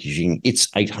publishing its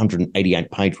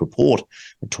 888-page report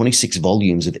and 26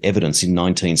 volumes of evidence in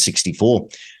 1964.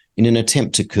 In an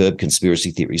attempt to curb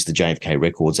conspiracy theories, the JFK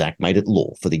Records Act made it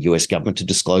law for the US government to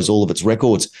disclose all of its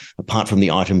records, apart from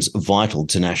the items vital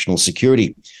to national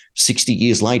security. 60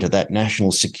 years later, that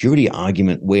national security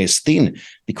argument wears thin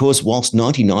because whilst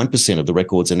 99% of the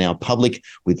records are now public,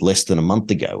 with less than a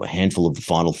month ago, a handful of the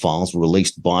final files were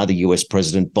released by the US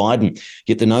President Biden.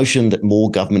 Yet the notion that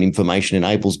more government information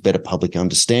enables better public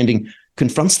understanding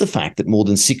confronts the fact that more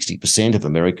than 60% of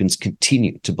Americans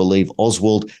continue to believe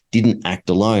Oswald didn't act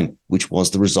alone, which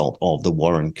was the result of the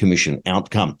Warren Commission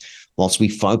outcome. Whilst we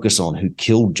focus on who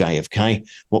killed JFK,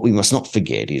 what we must not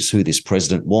forget is who this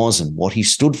president was and what he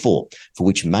stood for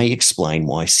which may explain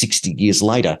why 60 years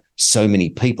later, so many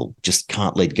people just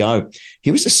can't let go.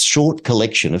 Here is a short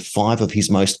collection of 5 of his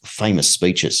most famous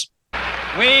speeches.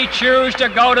 We choose to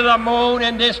go to the moon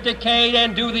in this decade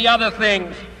and do the other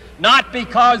things, not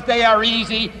because they are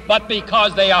easy, but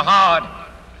because they are hard.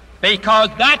 Because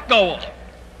that goal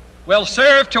will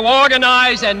serve to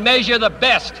organize and measure the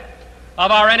best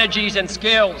of our energies and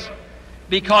skills.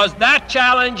 Because that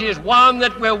challenge is one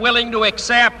that we're willing to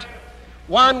accept,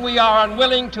 one we are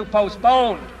unwilling to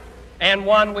postpone, and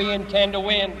one we intend to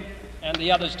win, and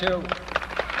the others too.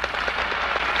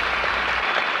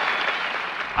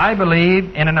 I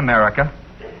believe in an America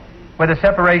where the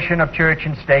separation of church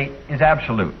and state is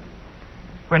absolute,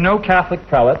 where no Catholic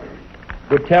prelate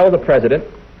would tell the president,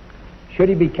 should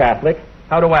he be Catholic,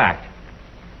 how to act,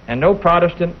 and no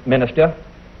Protestant minister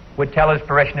would tell his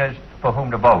parishioners for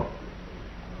whom to vote,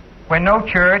 where no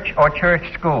church or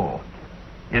church school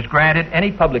is granted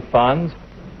any public funds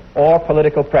or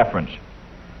political preference,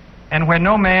 and where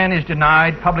no man is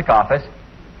denied public office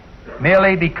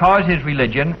merely because his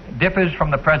religion differs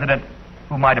from the president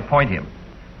who might appoint him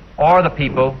or the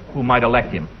people who might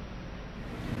elect him.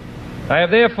 I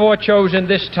have therefore chosen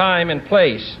this time and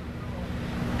place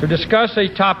to discuss a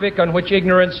topic on which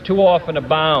ignorance too often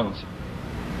abounds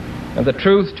and the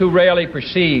truth too rarely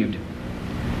perceived,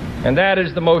 and that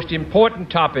is the most important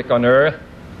topic on earth,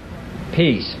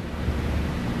 peace.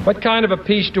 What kind of a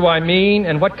peace do I mean,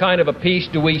 and what kind of a peace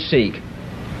do we seek?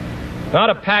 Not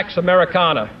a Pax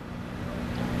Americana,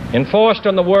 enforced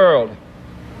on the world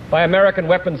by American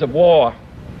weapons of war,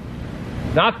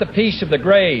 not the peace of the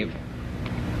grave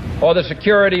or the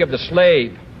security of the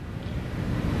slave.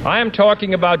 I am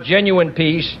talking about genuine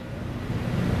peace,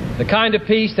 the kind of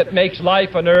peace that makes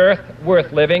life on earth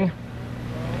worth living,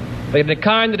 the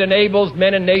kind that enables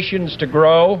men and nations to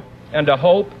grow and to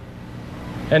hope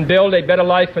and build a better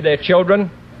life for their children.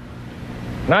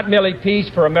 Not merely peace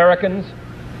for Americans,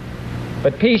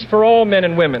 but peace for all men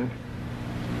and women.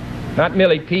 Not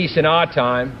merely peace in our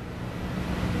time,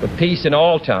 but peace in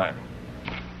all time.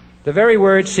 The very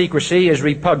word secrecy is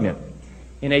repugnant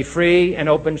in a free and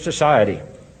open society.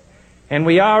 And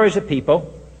we are, as a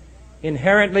people,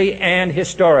 inherently and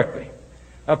historically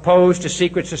opposed to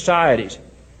secret societies,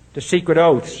 to secret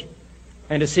oaths,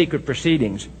 and to secret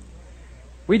proceedings.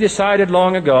 We decided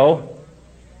long ago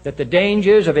that the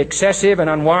dangers of excessive and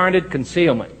unwarranted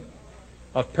concealment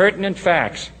of pertinent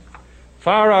facts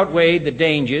far outweighed the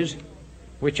dangers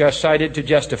which are cited to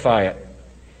justify it.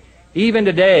 Even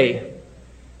today,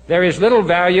 There is little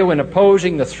value in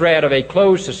opposing the threat of a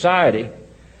closed society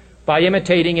by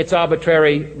imitating its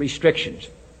arbitrary restrictions.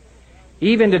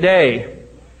 Even today,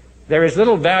 there is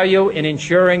little value in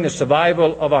ensuring the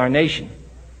survival of our nation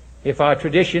if our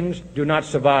traditions do not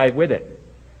survive with it.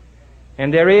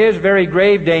 And there is very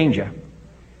grave danger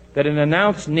that an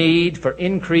announced need for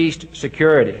increased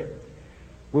security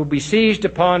will be seized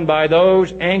upon by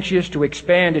those anxious to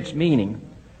expand its meaning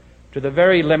to the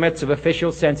very limits of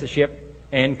official censorship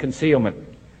and concealment.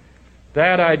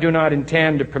 That I do not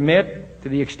intend to permit to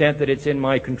the extent that it's in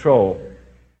my control.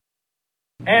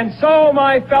 And so,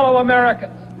 my fellow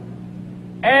Americans,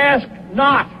 ask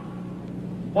not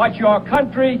what your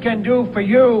country can do for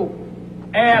you,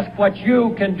 ask what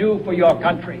you can do for your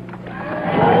country.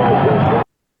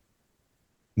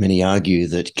 Many argue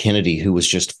that Kennedy, who was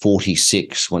just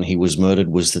 46 when he was murdered,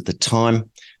 was at the time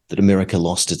that America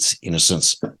lost its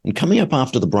innocence. And coming up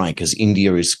after the break, as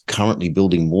India is currently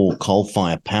building more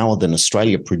coal-fired power than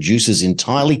Australia produces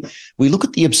entirely, we look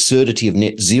at the absurdity of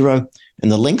net zero and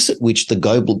the lengths at which the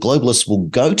globalists will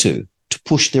go to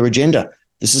push their agenda.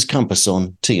 This is Compass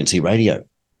on TNT Radio.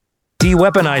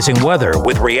 De-weaponizing weather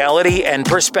with reality and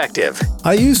perspective.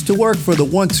 I used to work for the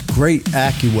once great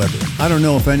AccuWeather. I don't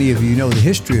know if any of you know the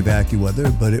history of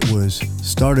AccuWeather, but it was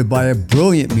started by a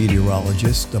brilliant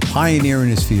meteorologist, a pioneer in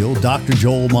his field, Dr.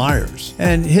 Joel Myers.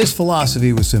 And his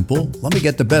philosophy was simple: let me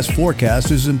get the best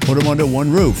forecasters and put them under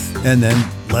one roof, and then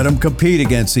let them compete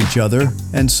against each other.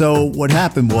 And so what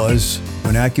happened was,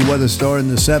 when AccuWeather started in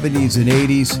the 70s and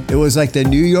 80s, it was like the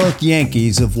New York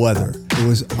Yankees of weather. It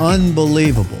was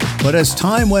unbelievable. But as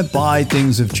time went by,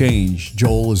 things have changed.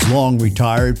 Joel is long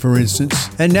retired, for instance,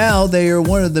 and now they are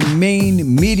one of the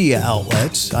main media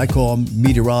outlets, I call them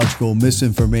meteorological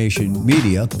misinformation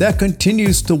media, that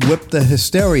continues to whip the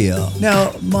hysteria up.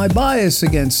 Now, my bias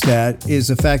against that is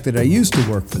the fact that I used to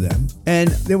work for them, and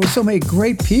there were so many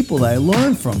great people that I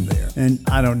learned from there. And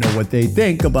I don't know what they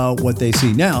think about what they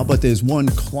see now, but there's one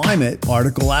climate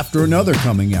article after another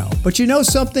coming out. But you know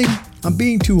something? I'm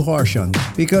being too harsh on them,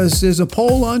 because there's a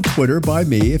poll on Twitter by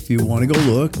me, if you want to go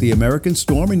look, The American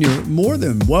Storm, and you're more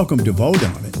than welcome to vote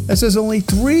on it, that says only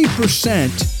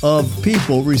 3% of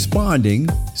people responding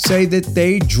say that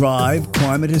they drive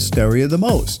climate hysteria the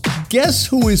most. Guess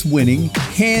who is winning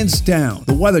hands down?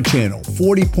 The Weather Channel,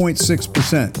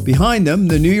 40.6%. Behind them,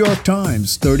 the New York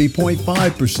Times,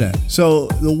 30.5%. So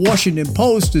the Washington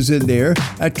Post is in there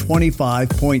at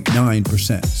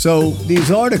 25.9%. So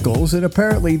these articles, and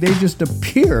apparently they just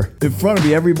appear in front of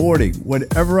me every morning.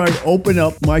 Whenever I open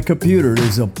up my computer,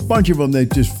 there's a bunch of them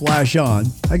that just flash on.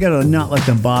 I gotta not let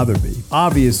them bother me.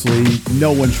 Obviously,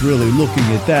 no one's really looking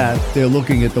at that. They're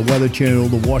looking at the Weather Channel,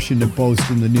 the Washington Post,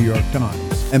 and the New York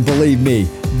Times. And believe me,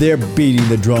 they're beating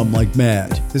the drum like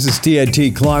mad. This is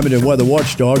TNT Climate and Weather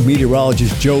Watchdog,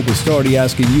 meteorologist Joe Bastardi,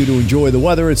 asking you to enjoy the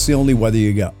weather. It's the only weather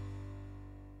you got.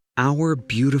 Our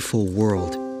beautiful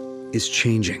world is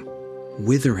changing,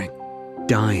 withering,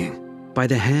 dying by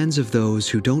the hands of those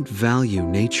who don't value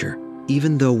nature,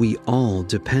 even though we all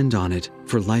depend on it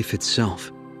for life itself.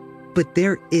 But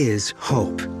there is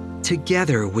hope.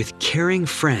 Together with caring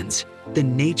friends, the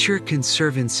Nature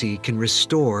Conservancy can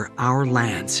restore our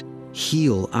lands,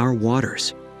 heal our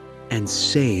waters, and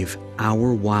save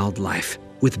our wildlife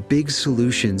with big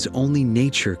solutions only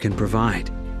nature can provide.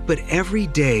 But every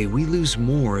day we lose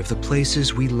more of the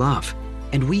places we love,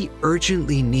 and we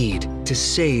urgently need to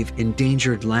save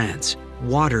endangered lands,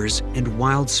 waters, and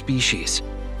wild species.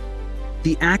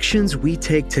 The actions we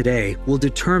take today will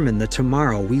determine the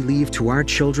tomorrow we leave to our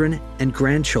children and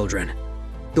grandchildren.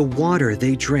 The water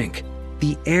they drink,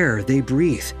 the air they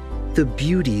breathe, the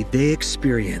beauty they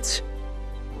experience.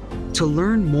 To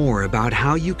learn more about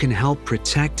how you can help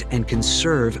protect and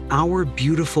conserve our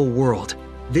beautiful world,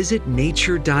 visit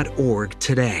nature.org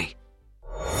today.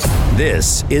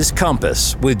 This is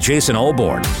Compass with Jason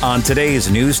Olbourne on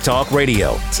today's News Talk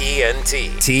Radio,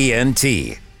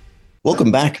 TNT.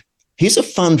 Welcome back. Here's a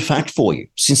fun fact for you.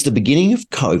 Since the beginning of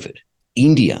COVID,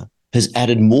 India has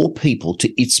added more people to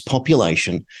its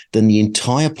population than the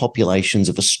entire populations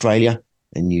of Australia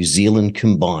and New Zealand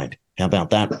combined. How about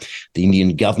that? The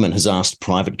Indian government has asked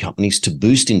private companies to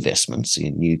boost investments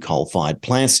in new coal-fired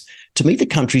plants to meet the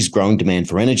country's growing demand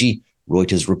for energy.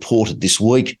 Reuters reported this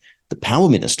week the Power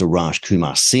Minister, Raj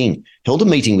Kumar Singh, held a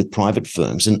meeting with private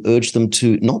firms and urged them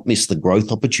to not miss the growth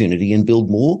opportunity and build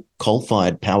more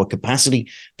coal-fired power capacity,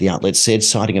 the outlet said,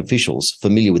 citing officials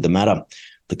familiar with the matter.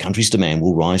 The country's demand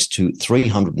will rise to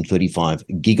 335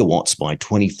 gigawatts by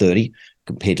 2030,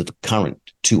 compared to the current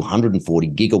 240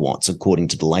 gigawatts, according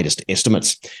to the latest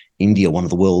estimates. India, one of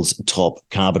the world's top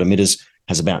carbon emitters,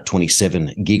 has about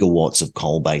 27 gigawatts of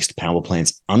coal-based power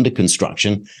plants under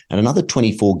construction and another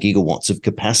 24 gigawatts of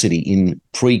capacity in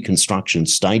pre-construction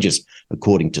stages,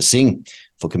 according to Singh.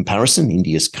 For comparison,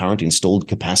 India's current installed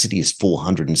capacity is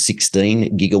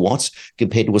 416 gigawatts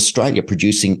compared to Australia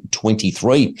producing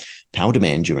 23. Power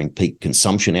demand during peak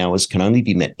consumption hours can only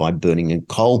be met by burning in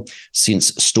coal,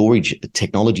 since storage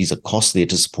technologies are costlier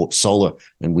to support solar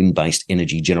and wind-based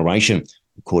energy generation.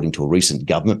 According to a recent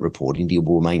government report, India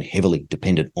will remain heavily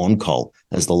dependent on coal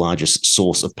as the largest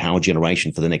source of power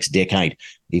generation for the next decade,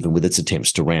 even with its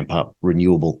attempts to ramp up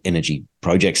renewable energy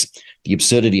projects. The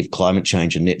absurdity of climate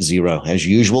change and net zero, as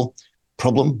usual.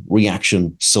 Problem,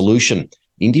 reaction, solution.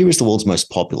 India is the world's most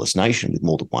populous nation with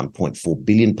more than 1.4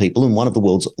 billion people and one of the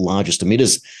world's largest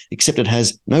emitters, except it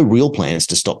has no real plans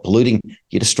to stop polluting.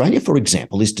 Yet Australia, for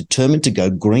example, is determined to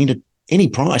go green at any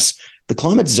price. The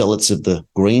climate zealots of the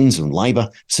Greens and Labor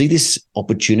see this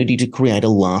opportunity to create a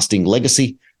lasting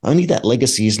legacy, only that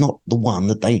legacy is not the one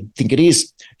that they think it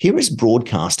is. Here is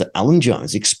broadcaster Alan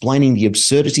Jones explaining the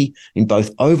absurdity in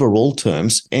both overall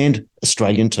terms and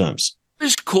Australian terms. What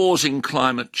is causing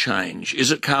climate change?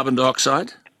 Is it carbon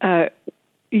dioxide?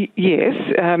 Yes,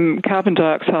 carbon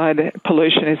dioxide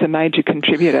pollution is a major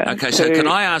contributor. Okay, so can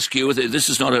I ask you, this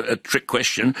is not a trick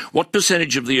question, what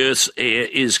percentage of the Earth's air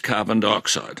is carbon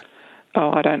dioxide?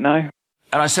 Oh, I don't know.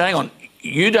 And I say, hang on,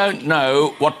 you don't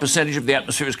know what percentage of the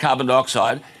atmosphere is carbon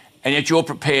dioxide, and yet you're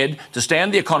prepared to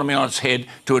stand the economy on its head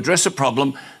to address a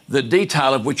problem, the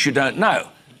detail of which you don't know.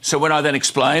 So when I then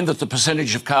explain that the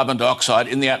percentage of carbon dioxide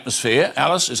in the atmosphere,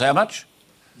 Alice, is how much?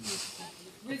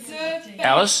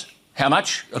 Alice, how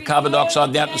much of carbon dioxide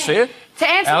in the atmosphere? To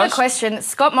answer Alice? the question,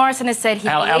 Scott Morrison has said he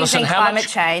believes in climate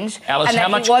change and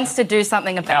that he wants to do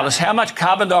something about it. Alice, how much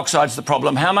carbon dioxide is the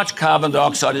problem? How much carbon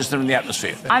dioxide is there in the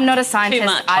atmosphere? I'm not a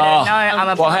scientist. I don't know.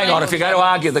 I'm a Well, hang on. If you're going to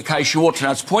argue the case, you ought to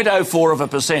know. It's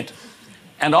 0.04%.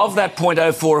 And of that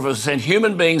 0.04%,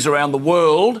 human beings around the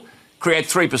world create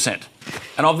 3%.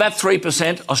 And of that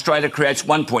 3%, Australia creates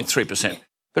 1.3%.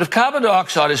 But if carbon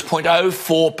dioxide is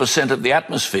 0.04% of the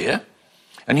atmosphere,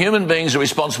 and human beings are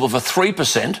responsible for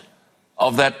 3%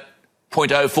 of that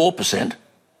 0.04%,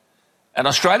 and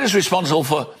Australia is responsible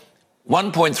for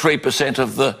 1.3%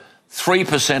 of the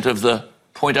 3% of the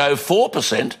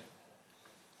 0.04%,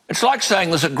 it's like saying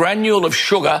there's a granule of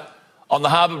sugar on the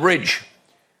Harbour Bridge.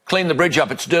 Clean the bridge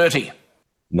up, it's dirty.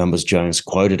 Numbers Jones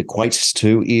quoted equates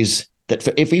to is that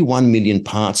for every 1 million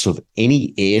parts of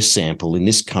any air sample in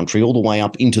this country all the way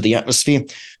up into the atmosphere,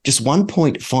 just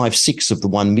 1.56 of the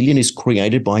 1 million is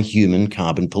created by human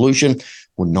carbon pollution,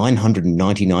 or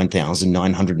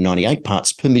 999,998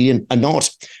 parts per million are not.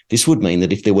 This would mean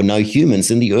that if there were no humans,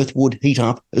 then the Earth would heat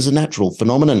up as a natural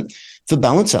phenomenon. For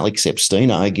balance, Alex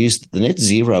Epstein argues that the net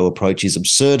zero approach is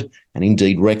absurd and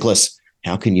indeed reckless.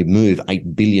 How can you move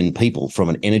 8 billion people from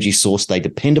an energy source they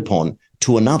depend upon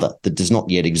to another that does not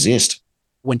yet exist?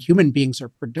 When human beings are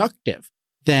productive,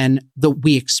 then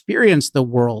we experience the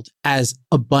world as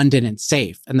abundant and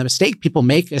safe. And the mistake people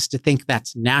make is to think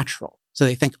that's natural. So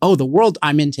they think, oh, the world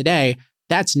I'm in today,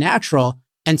 that's natural.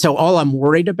 And so all I'm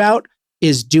worried about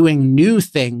is doing new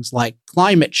things like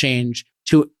climate change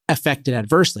to affect it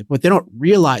adversely. What they don't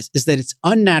realize is that it's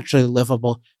unnaturally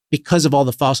livable because of all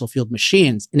the fossil fueled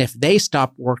machines. And if they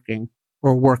stop working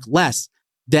or work less,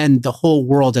 then the whole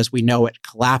world as we know it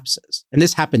collapses. And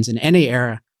this happens in any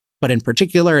era, but in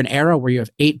particular, an era where you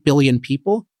have 8 billion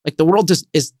people, like the world does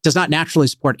not naturally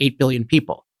support 8 billion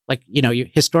people. Like, you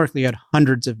historically had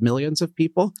hundreds of millions of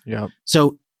people. Yeah.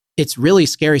 So it's really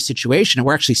scary situation. And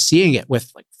we're actually seeing it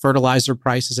with like fertilizer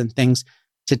prices and things,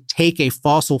 to take a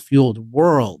fossil fueled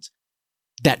world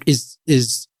that is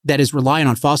reliant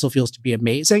on fossil fuels to be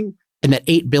amazing and that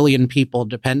 8 billion people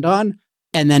depend on,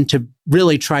 and then to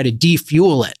really try to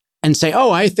defuel it and say,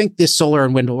 oh, I think this solar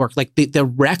and wind will work. Like the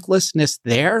recklessness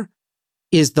there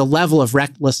is the level of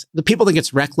reckless. The people think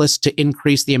it's reckless to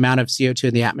increase the amount of CO2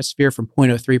 in the atmosphere from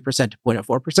 0.03% to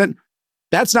 0.04%.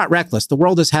 That's not reckless. The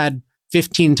world has had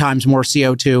 15 times more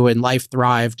CO2 and life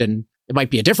thrived, and it might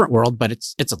be a different world, but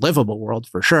it's a livable world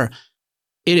for sure.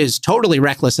 It is totally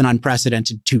reckless and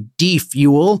unprecedented to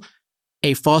defuel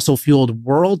a fossil fueled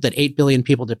world that 8 billion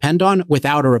people depend on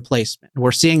without a replacement.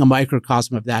 We're seeing a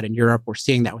microcosm of that in Europe. We're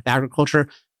seeing that with agriculture.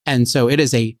 And so it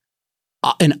is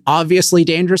an obviously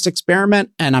dangerous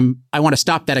experiment. And I want to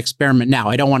stop that experiment now.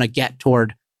 I don't want to get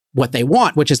toward what they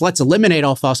want, which is let's eliminate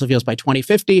all fossil fuels by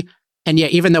 2050. And yet,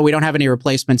 even though we don't have any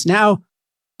replacements now,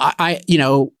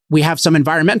 we have some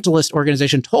environmentalist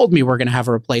organization told me we're going to have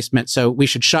a replacement. So we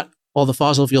should shut all the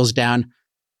fossil fuels down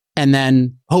and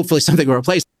then hopefully something will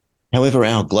replace. However,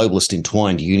 our globalist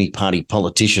entwined uni-party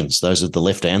politicians, those of the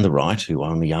left and the right, who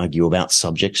only argue about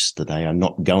subjects that they are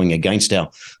not going against our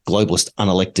globalist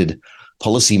unelected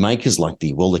policymakers like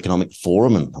the World Economic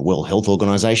Forum and the World Health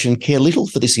Organization, care little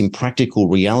for this impractical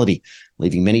reality,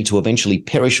 leaving many to eventually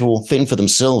perish or fend for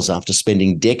themselves after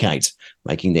spending decades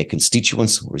making their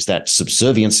constituents, or is that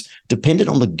subservience, dependent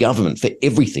on the government for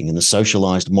everything in the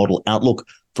socialised model outlook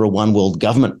for a one-world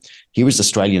government. Here is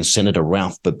Australian Senator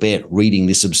Ralph Babet reading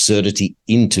this absurdity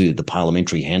into the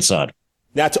parliamentary Hansard.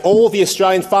 Now, to all the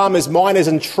Australian farmers, miners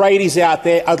and tradies out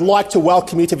there, I'd like to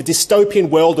welcome you to the dystopian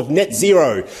world of net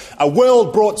zero, a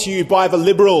world brought to you by the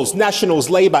Liberals, Nationals,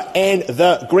 Labor and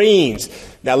the Greens.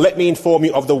 Now, let me inform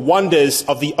you of the wonders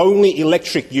of the only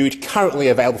electric ute currently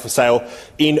available for sale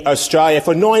in Australia.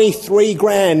 For 93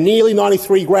 grand, nearly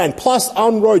 93 grand, plus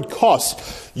on-road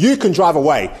costs, you can drive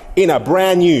away in a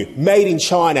brand new, made in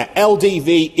China,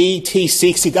 LDV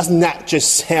ET60. Doesn't that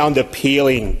just sound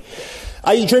appealing?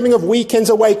 Are you dreaming of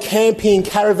weekends away camping,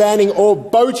 caravanning or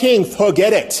boating?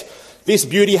 Forget it. This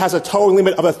beauty has a towing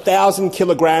limit of 1,000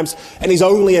 kilograms and is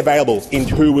only available in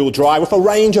two-wheel drive with a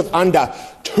range of under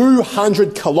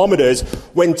 200 kilometres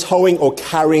when towing or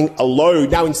carrying a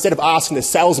load. Now, instead of asking the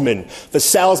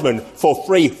salesman for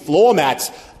free floor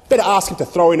mats, better ask him to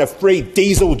throw in a free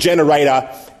diesel generator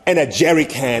and a jerry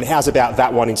can. How's about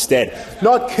that one instead?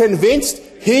 Not convinced?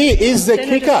 Here is the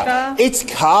kicker. It's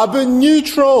carbon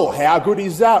neutral. How good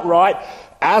is that, right?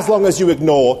 As long as you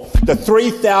ignore the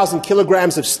 3,000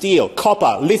 kilograms of steel,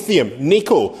 copper, lithium,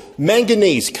 nickel,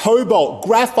 manganese, cobalt,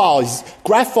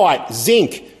 graphite,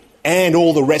 zinc, and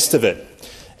all the rest of it.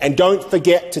 And don't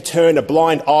forget to turn a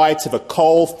blind eye to the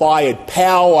coal-fired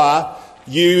power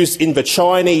used in the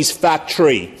Chinese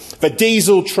factory, the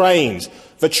diesel trains,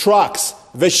 the trucks,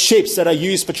 the ships that are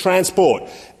used for transport,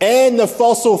 and the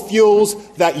fossil fuels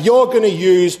that you're going to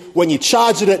use when you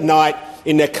charge it at night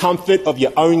in the comfort of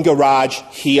your own garage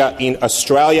here in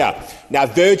Australia. Now,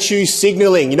 virtue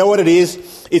signalling, you know what it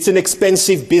is? It's an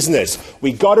expensive business.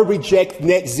 We got to reject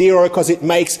net zero because it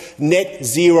makes net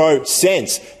zero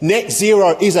sense. Net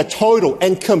zero is a total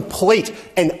and complete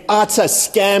and utter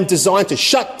scam designed to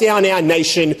shut down our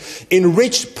nation,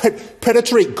 enrich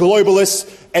predatory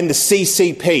globalists and the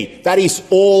CCP. That is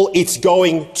all it's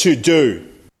going to do.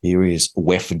 Here is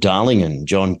Wef Darling and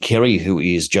John Kerry, who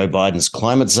is Joe Biden's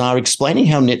climate czar, explaining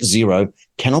how net zero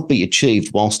cannot be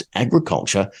achieved whilst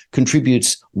agriculture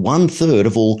contributes 1/3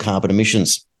 of all carbon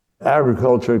emissions.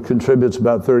 Agriculture contributes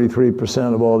about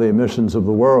 33% of all the emissions of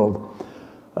the world,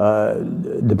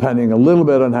 depending a little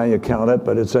bit on how you count it,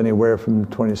 but it's anywhere from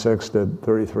 26 to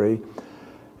 33.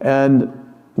 And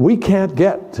we can't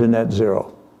get to net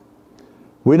zero.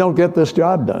 We don't get this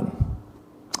job done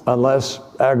unless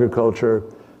agriculture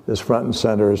is front and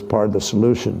center as part of the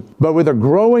solution. But with a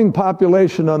growing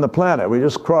population on the planet, we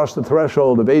just crossed the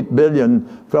threshold of 8 billion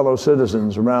fellow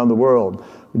citizens around the world.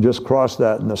 We just crossed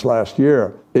that in this last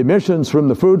year. Emissions from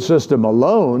the food system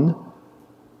alone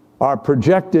are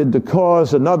projected to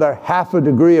cause another 0.5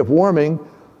 degree of warming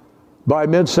by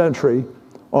mid-century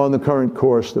on the current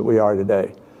course that we are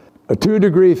today. A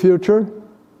 2-degree future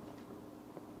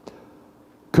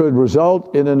could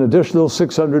result in an additional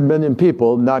 600 million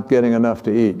people not getting enough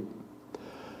to eat.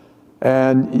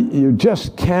 And you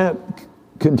just can't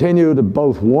continue to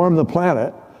both warm the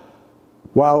planet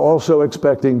while also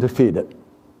expecting to feed it.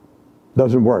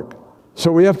 Doesn't work.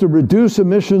 So we have to reduce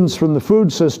emissions from the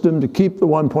food system to keep the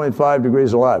 1.5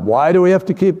 degrees alive. Why do we have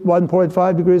to keep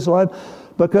 1.5 degrees alive?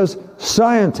 Because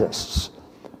scientists,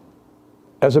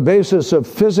 as a basis of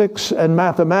physics and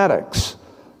mathematics,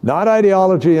 not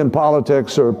ideology and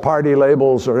politics or party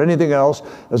labels or anything else,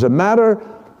 as a matter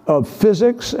of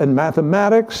physics and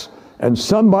mathematics and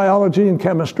some biology and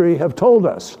chemistry have told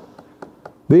us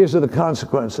these are the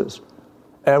consequences.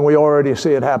 And we already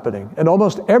see it happening. And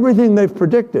almost everything they've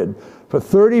predicted for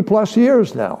 30 plus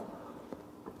years now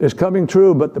is coming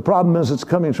true, but the problem is it's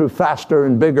coming true faster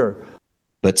and bigger.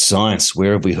 But science,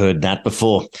 where have we heard that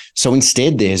before? So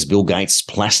instead there's Bill Gates'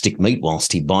 plastic meat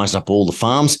whilst he buys up all the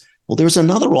farms. Well, there is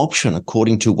another option,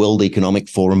 according to World Economic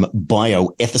Forum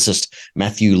bioethicist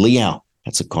Matthew Liao.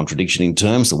 That's a contradiction in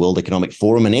terms, the World Economic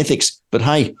Forum and ethics. But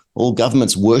hey, all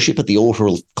governments worship at the altar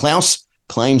of Klaus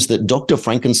claims that Dr.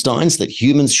 Frankenstein's that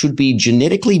humans should be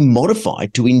genetically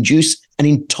modified to induce an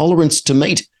intolerance to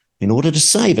meat in order to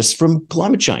save us from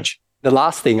climate change. The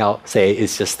last thing I'll say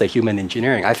is just the human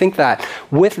engineering. I think that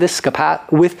with this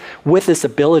with this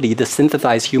ability to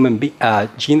synthesize human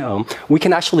genome, we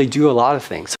can actually do a lot of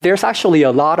things. There's actually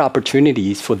a lot of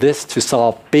opportunities for this to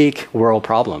solve big world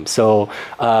problems. So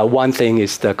one thing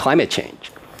is the climate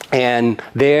change. And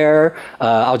there,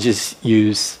 I'll just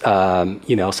use,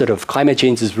 sort of climate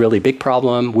change is a really big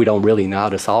problem. We don't really know how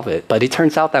to solve it. But it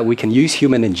turns out that we can use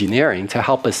human engineering to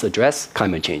help us address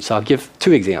climate change. So I'll give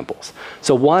 2 examples.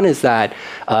 So one is that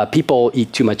people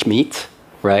eat too much meat,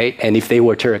 right? And if they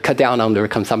were to cut down on their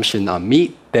consumption on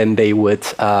meat, then it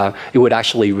would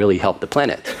actually really help the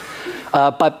planet.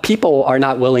 But people are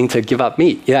not willing to give up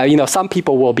meat. Yeah, some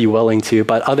people will be willing to,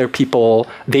 but other people,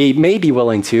 they may be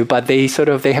willing to, but they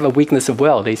have a weakness of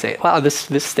will. They say, wow, this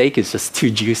steak is just too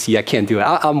juicy. I can't do it.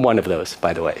 I'm one of those,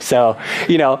 by the way. So,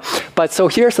 so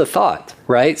here's the thought,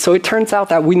 right? So it turns out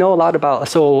that we know a lot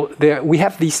about, we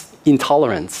have these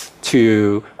intolerance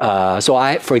to,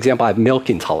 for example, I have milk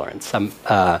intolerance. And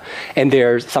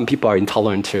some people are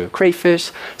intolerant to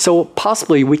crayfish. So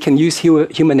possibly we can use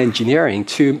human engineering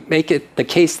to make it the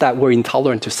case that we're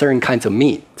intolerant to certain kinds of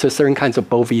meat, to certain kinds of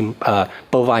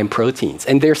bovine proteins.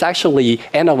 And there's actually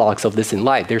analogs of this in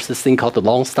life. There's this thing called the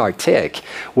Lone Star tick,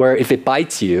 where if it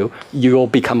bites you, you'll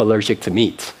become allergic to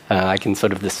meat. I can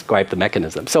sort of describe the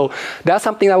mechanism. So that's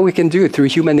something that we can do through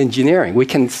human engineering. We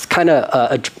can kind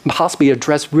of possibly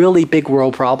address really big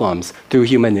world problems through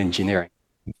human engineering.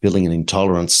 Building an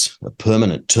intolerance, a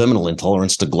permanent terminal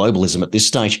intolerance to globalism at this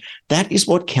stage, that is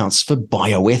what counts for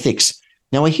bioethics.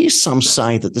 Now, I hear some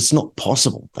say that it's not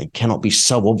possible. They cannot be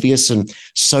so obvious and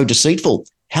so deceitful.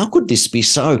 How could this be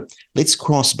so? Let's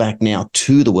cross back now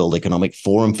to the World Economic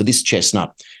Forum for this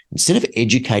chestnut. Instead of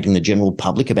educating the general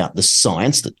public about the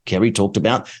science that Kerry talked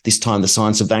about, this time the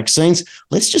science of vaccines,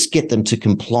 let's just get them to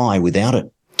comply without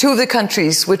it. 2 of the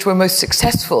countries which were most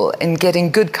successful in getting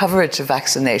good coverage of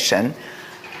vaccination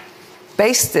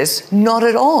based this not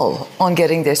at all on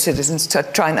getting their citizens to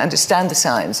try and understand the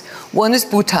science. One is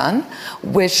Bhutan,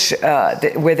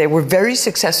 where they were very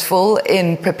successful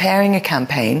in preparing a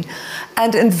campaign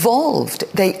and involved.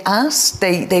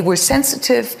 They were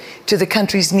sensitive to the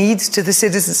country's needs, to the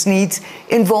citizens' needs,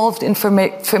 involved in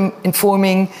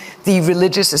informing the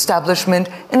religious establishment,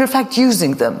 and in fact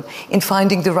using them in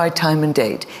finding the right time and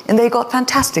date. And they got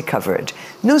fantastic coverage.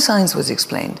 No science was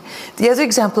explained. The other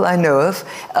example I know of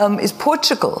is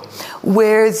Portugal,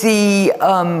 where the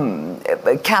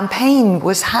campaign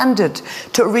was handed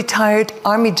to a retired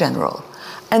army general.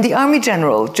 And the army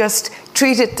general just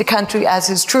treated the country as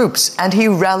his troops, and he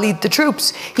rallied the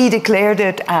troops. He declared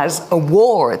it as a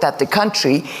war that the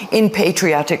country, in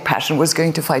patriotic passion, was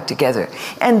going to fight together.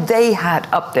 And they had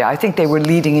up there, I think they were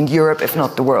leading in Europe, if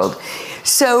not the world.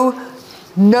 So,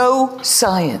 no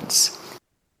science.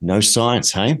 No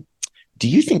science, hey? Do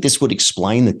you think this would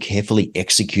explain the carefully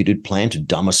executed plan to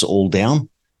dumb us all down?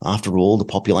 After all, the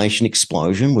population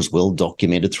explosion was well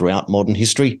documented throughout modern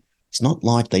history. It's not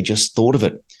like they just thought of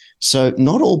it. So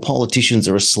not all politicians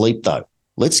are asleep, though.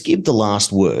 Let's give the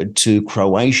last word to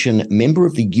Croatian member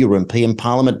of the European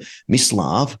Parliament,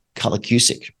 Mislav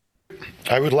Kalakusic.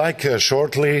 I would like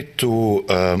shortly to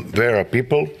warn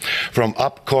people from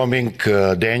upcoming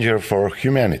danger for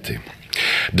humanity.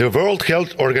 The World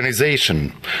Health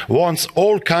Organization wants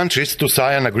all countries to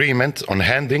sign an agreement on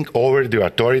handing over the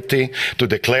authority to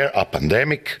declare a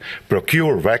pandemic,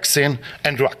 procure vaccine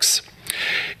and drugs.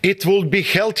 It would be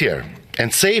healthier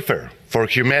and safer for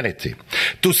humanity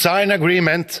to sign an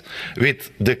agreement with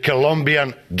the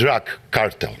Colombian drug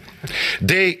cartel.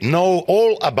 They know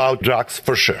all about drugs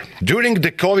for sure. During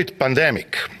the COVID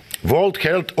pandemic, World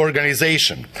Health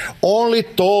Organization only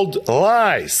told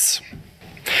lies.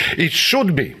 It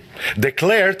should be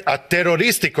declared a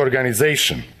terroristic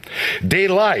organization. They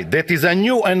lied. That is a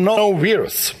new and known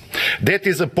virus. That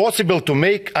is possible to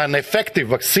make an effective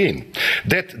vaccine.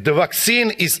 That the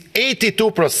vaccine is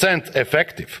 82%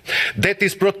 effective. That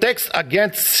it protects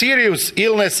against serious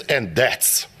illness and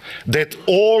deaths. That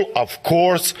all, of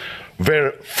course,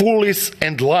 were foolish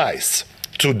and lies.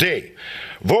 Today,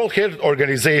 World Health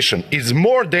Organization is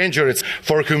more dangerous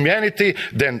for humanity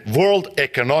than World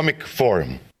Economic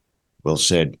Forum. Well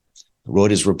said.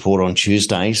 Reuters report on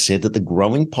Tuesday said that the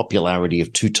growing popularity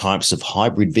of 2 types of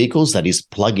hybrid vehicles, that is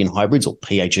plug-in hybrids or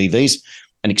PHEVs,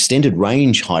 and extended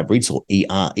range hybrids or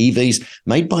EREVs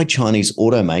made by Chinese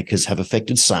automakers have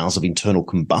affected sales of internal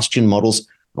combustion models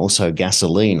and also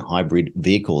gasoline hybrid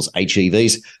vehicles,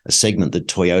 HEVs, a segment that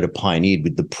Toyota pioneered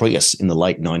with the Prius in the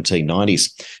late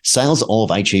 1990s. Sales of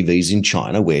HEVs in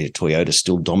China, where Toyota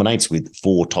still dominates with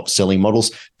 4 top-selling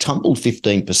models, tumbled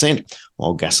 15%,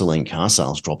 while gasoline car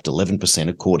sales dropped 11%,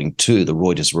 according to the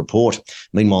Reuters report.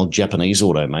 Meanwhile, Japanese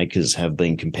automakers have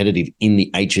been competitive in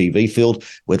the HEV field,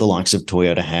 where the likes of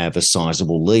Toyota have a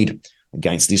sizable lead.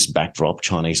 Against this backdrop,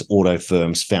 Chinese auto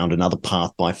firms found another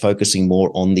path by focusing more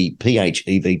on the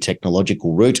PHEV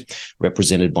technological route,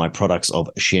 represented by products of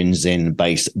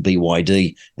Shenzhen-based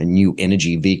BYD and new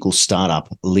energy vehicle startup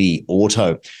Li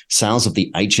Auto. Sales of the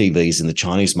HEVs in the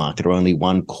Chinese market are only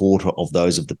 1/4 of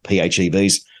those of the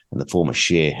PHEVs, and the former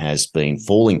share has been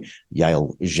falling.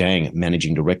 Yale Zhang,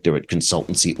 managing director at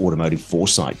consultancy Automotive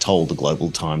Foresight, told the Global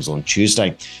Times on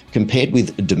Tuesday. Compared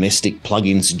with domestic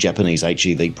plug-ins, Japanese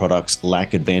HEV products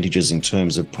lack advantages in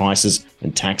terms of prices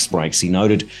and tax breaks, he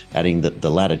noted, adding that the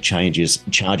latter charges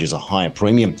a higher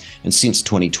premium. And since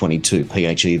 2022,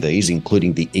 PHEVs,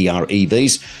 including the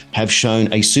EREVs, have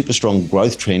shown a super strong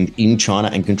growth trend in China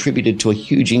and contributed to a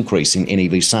huge increase in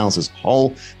NEV sales as a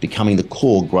whole, becoming the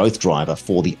core growth driver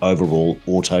for the overall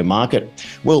auto market.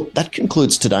 Well, that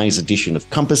concludes today's edition of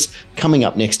Compass. Coming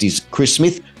up next is Chris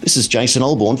Smith. This is Jason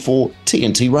Olbourne for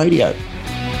TNT Radio.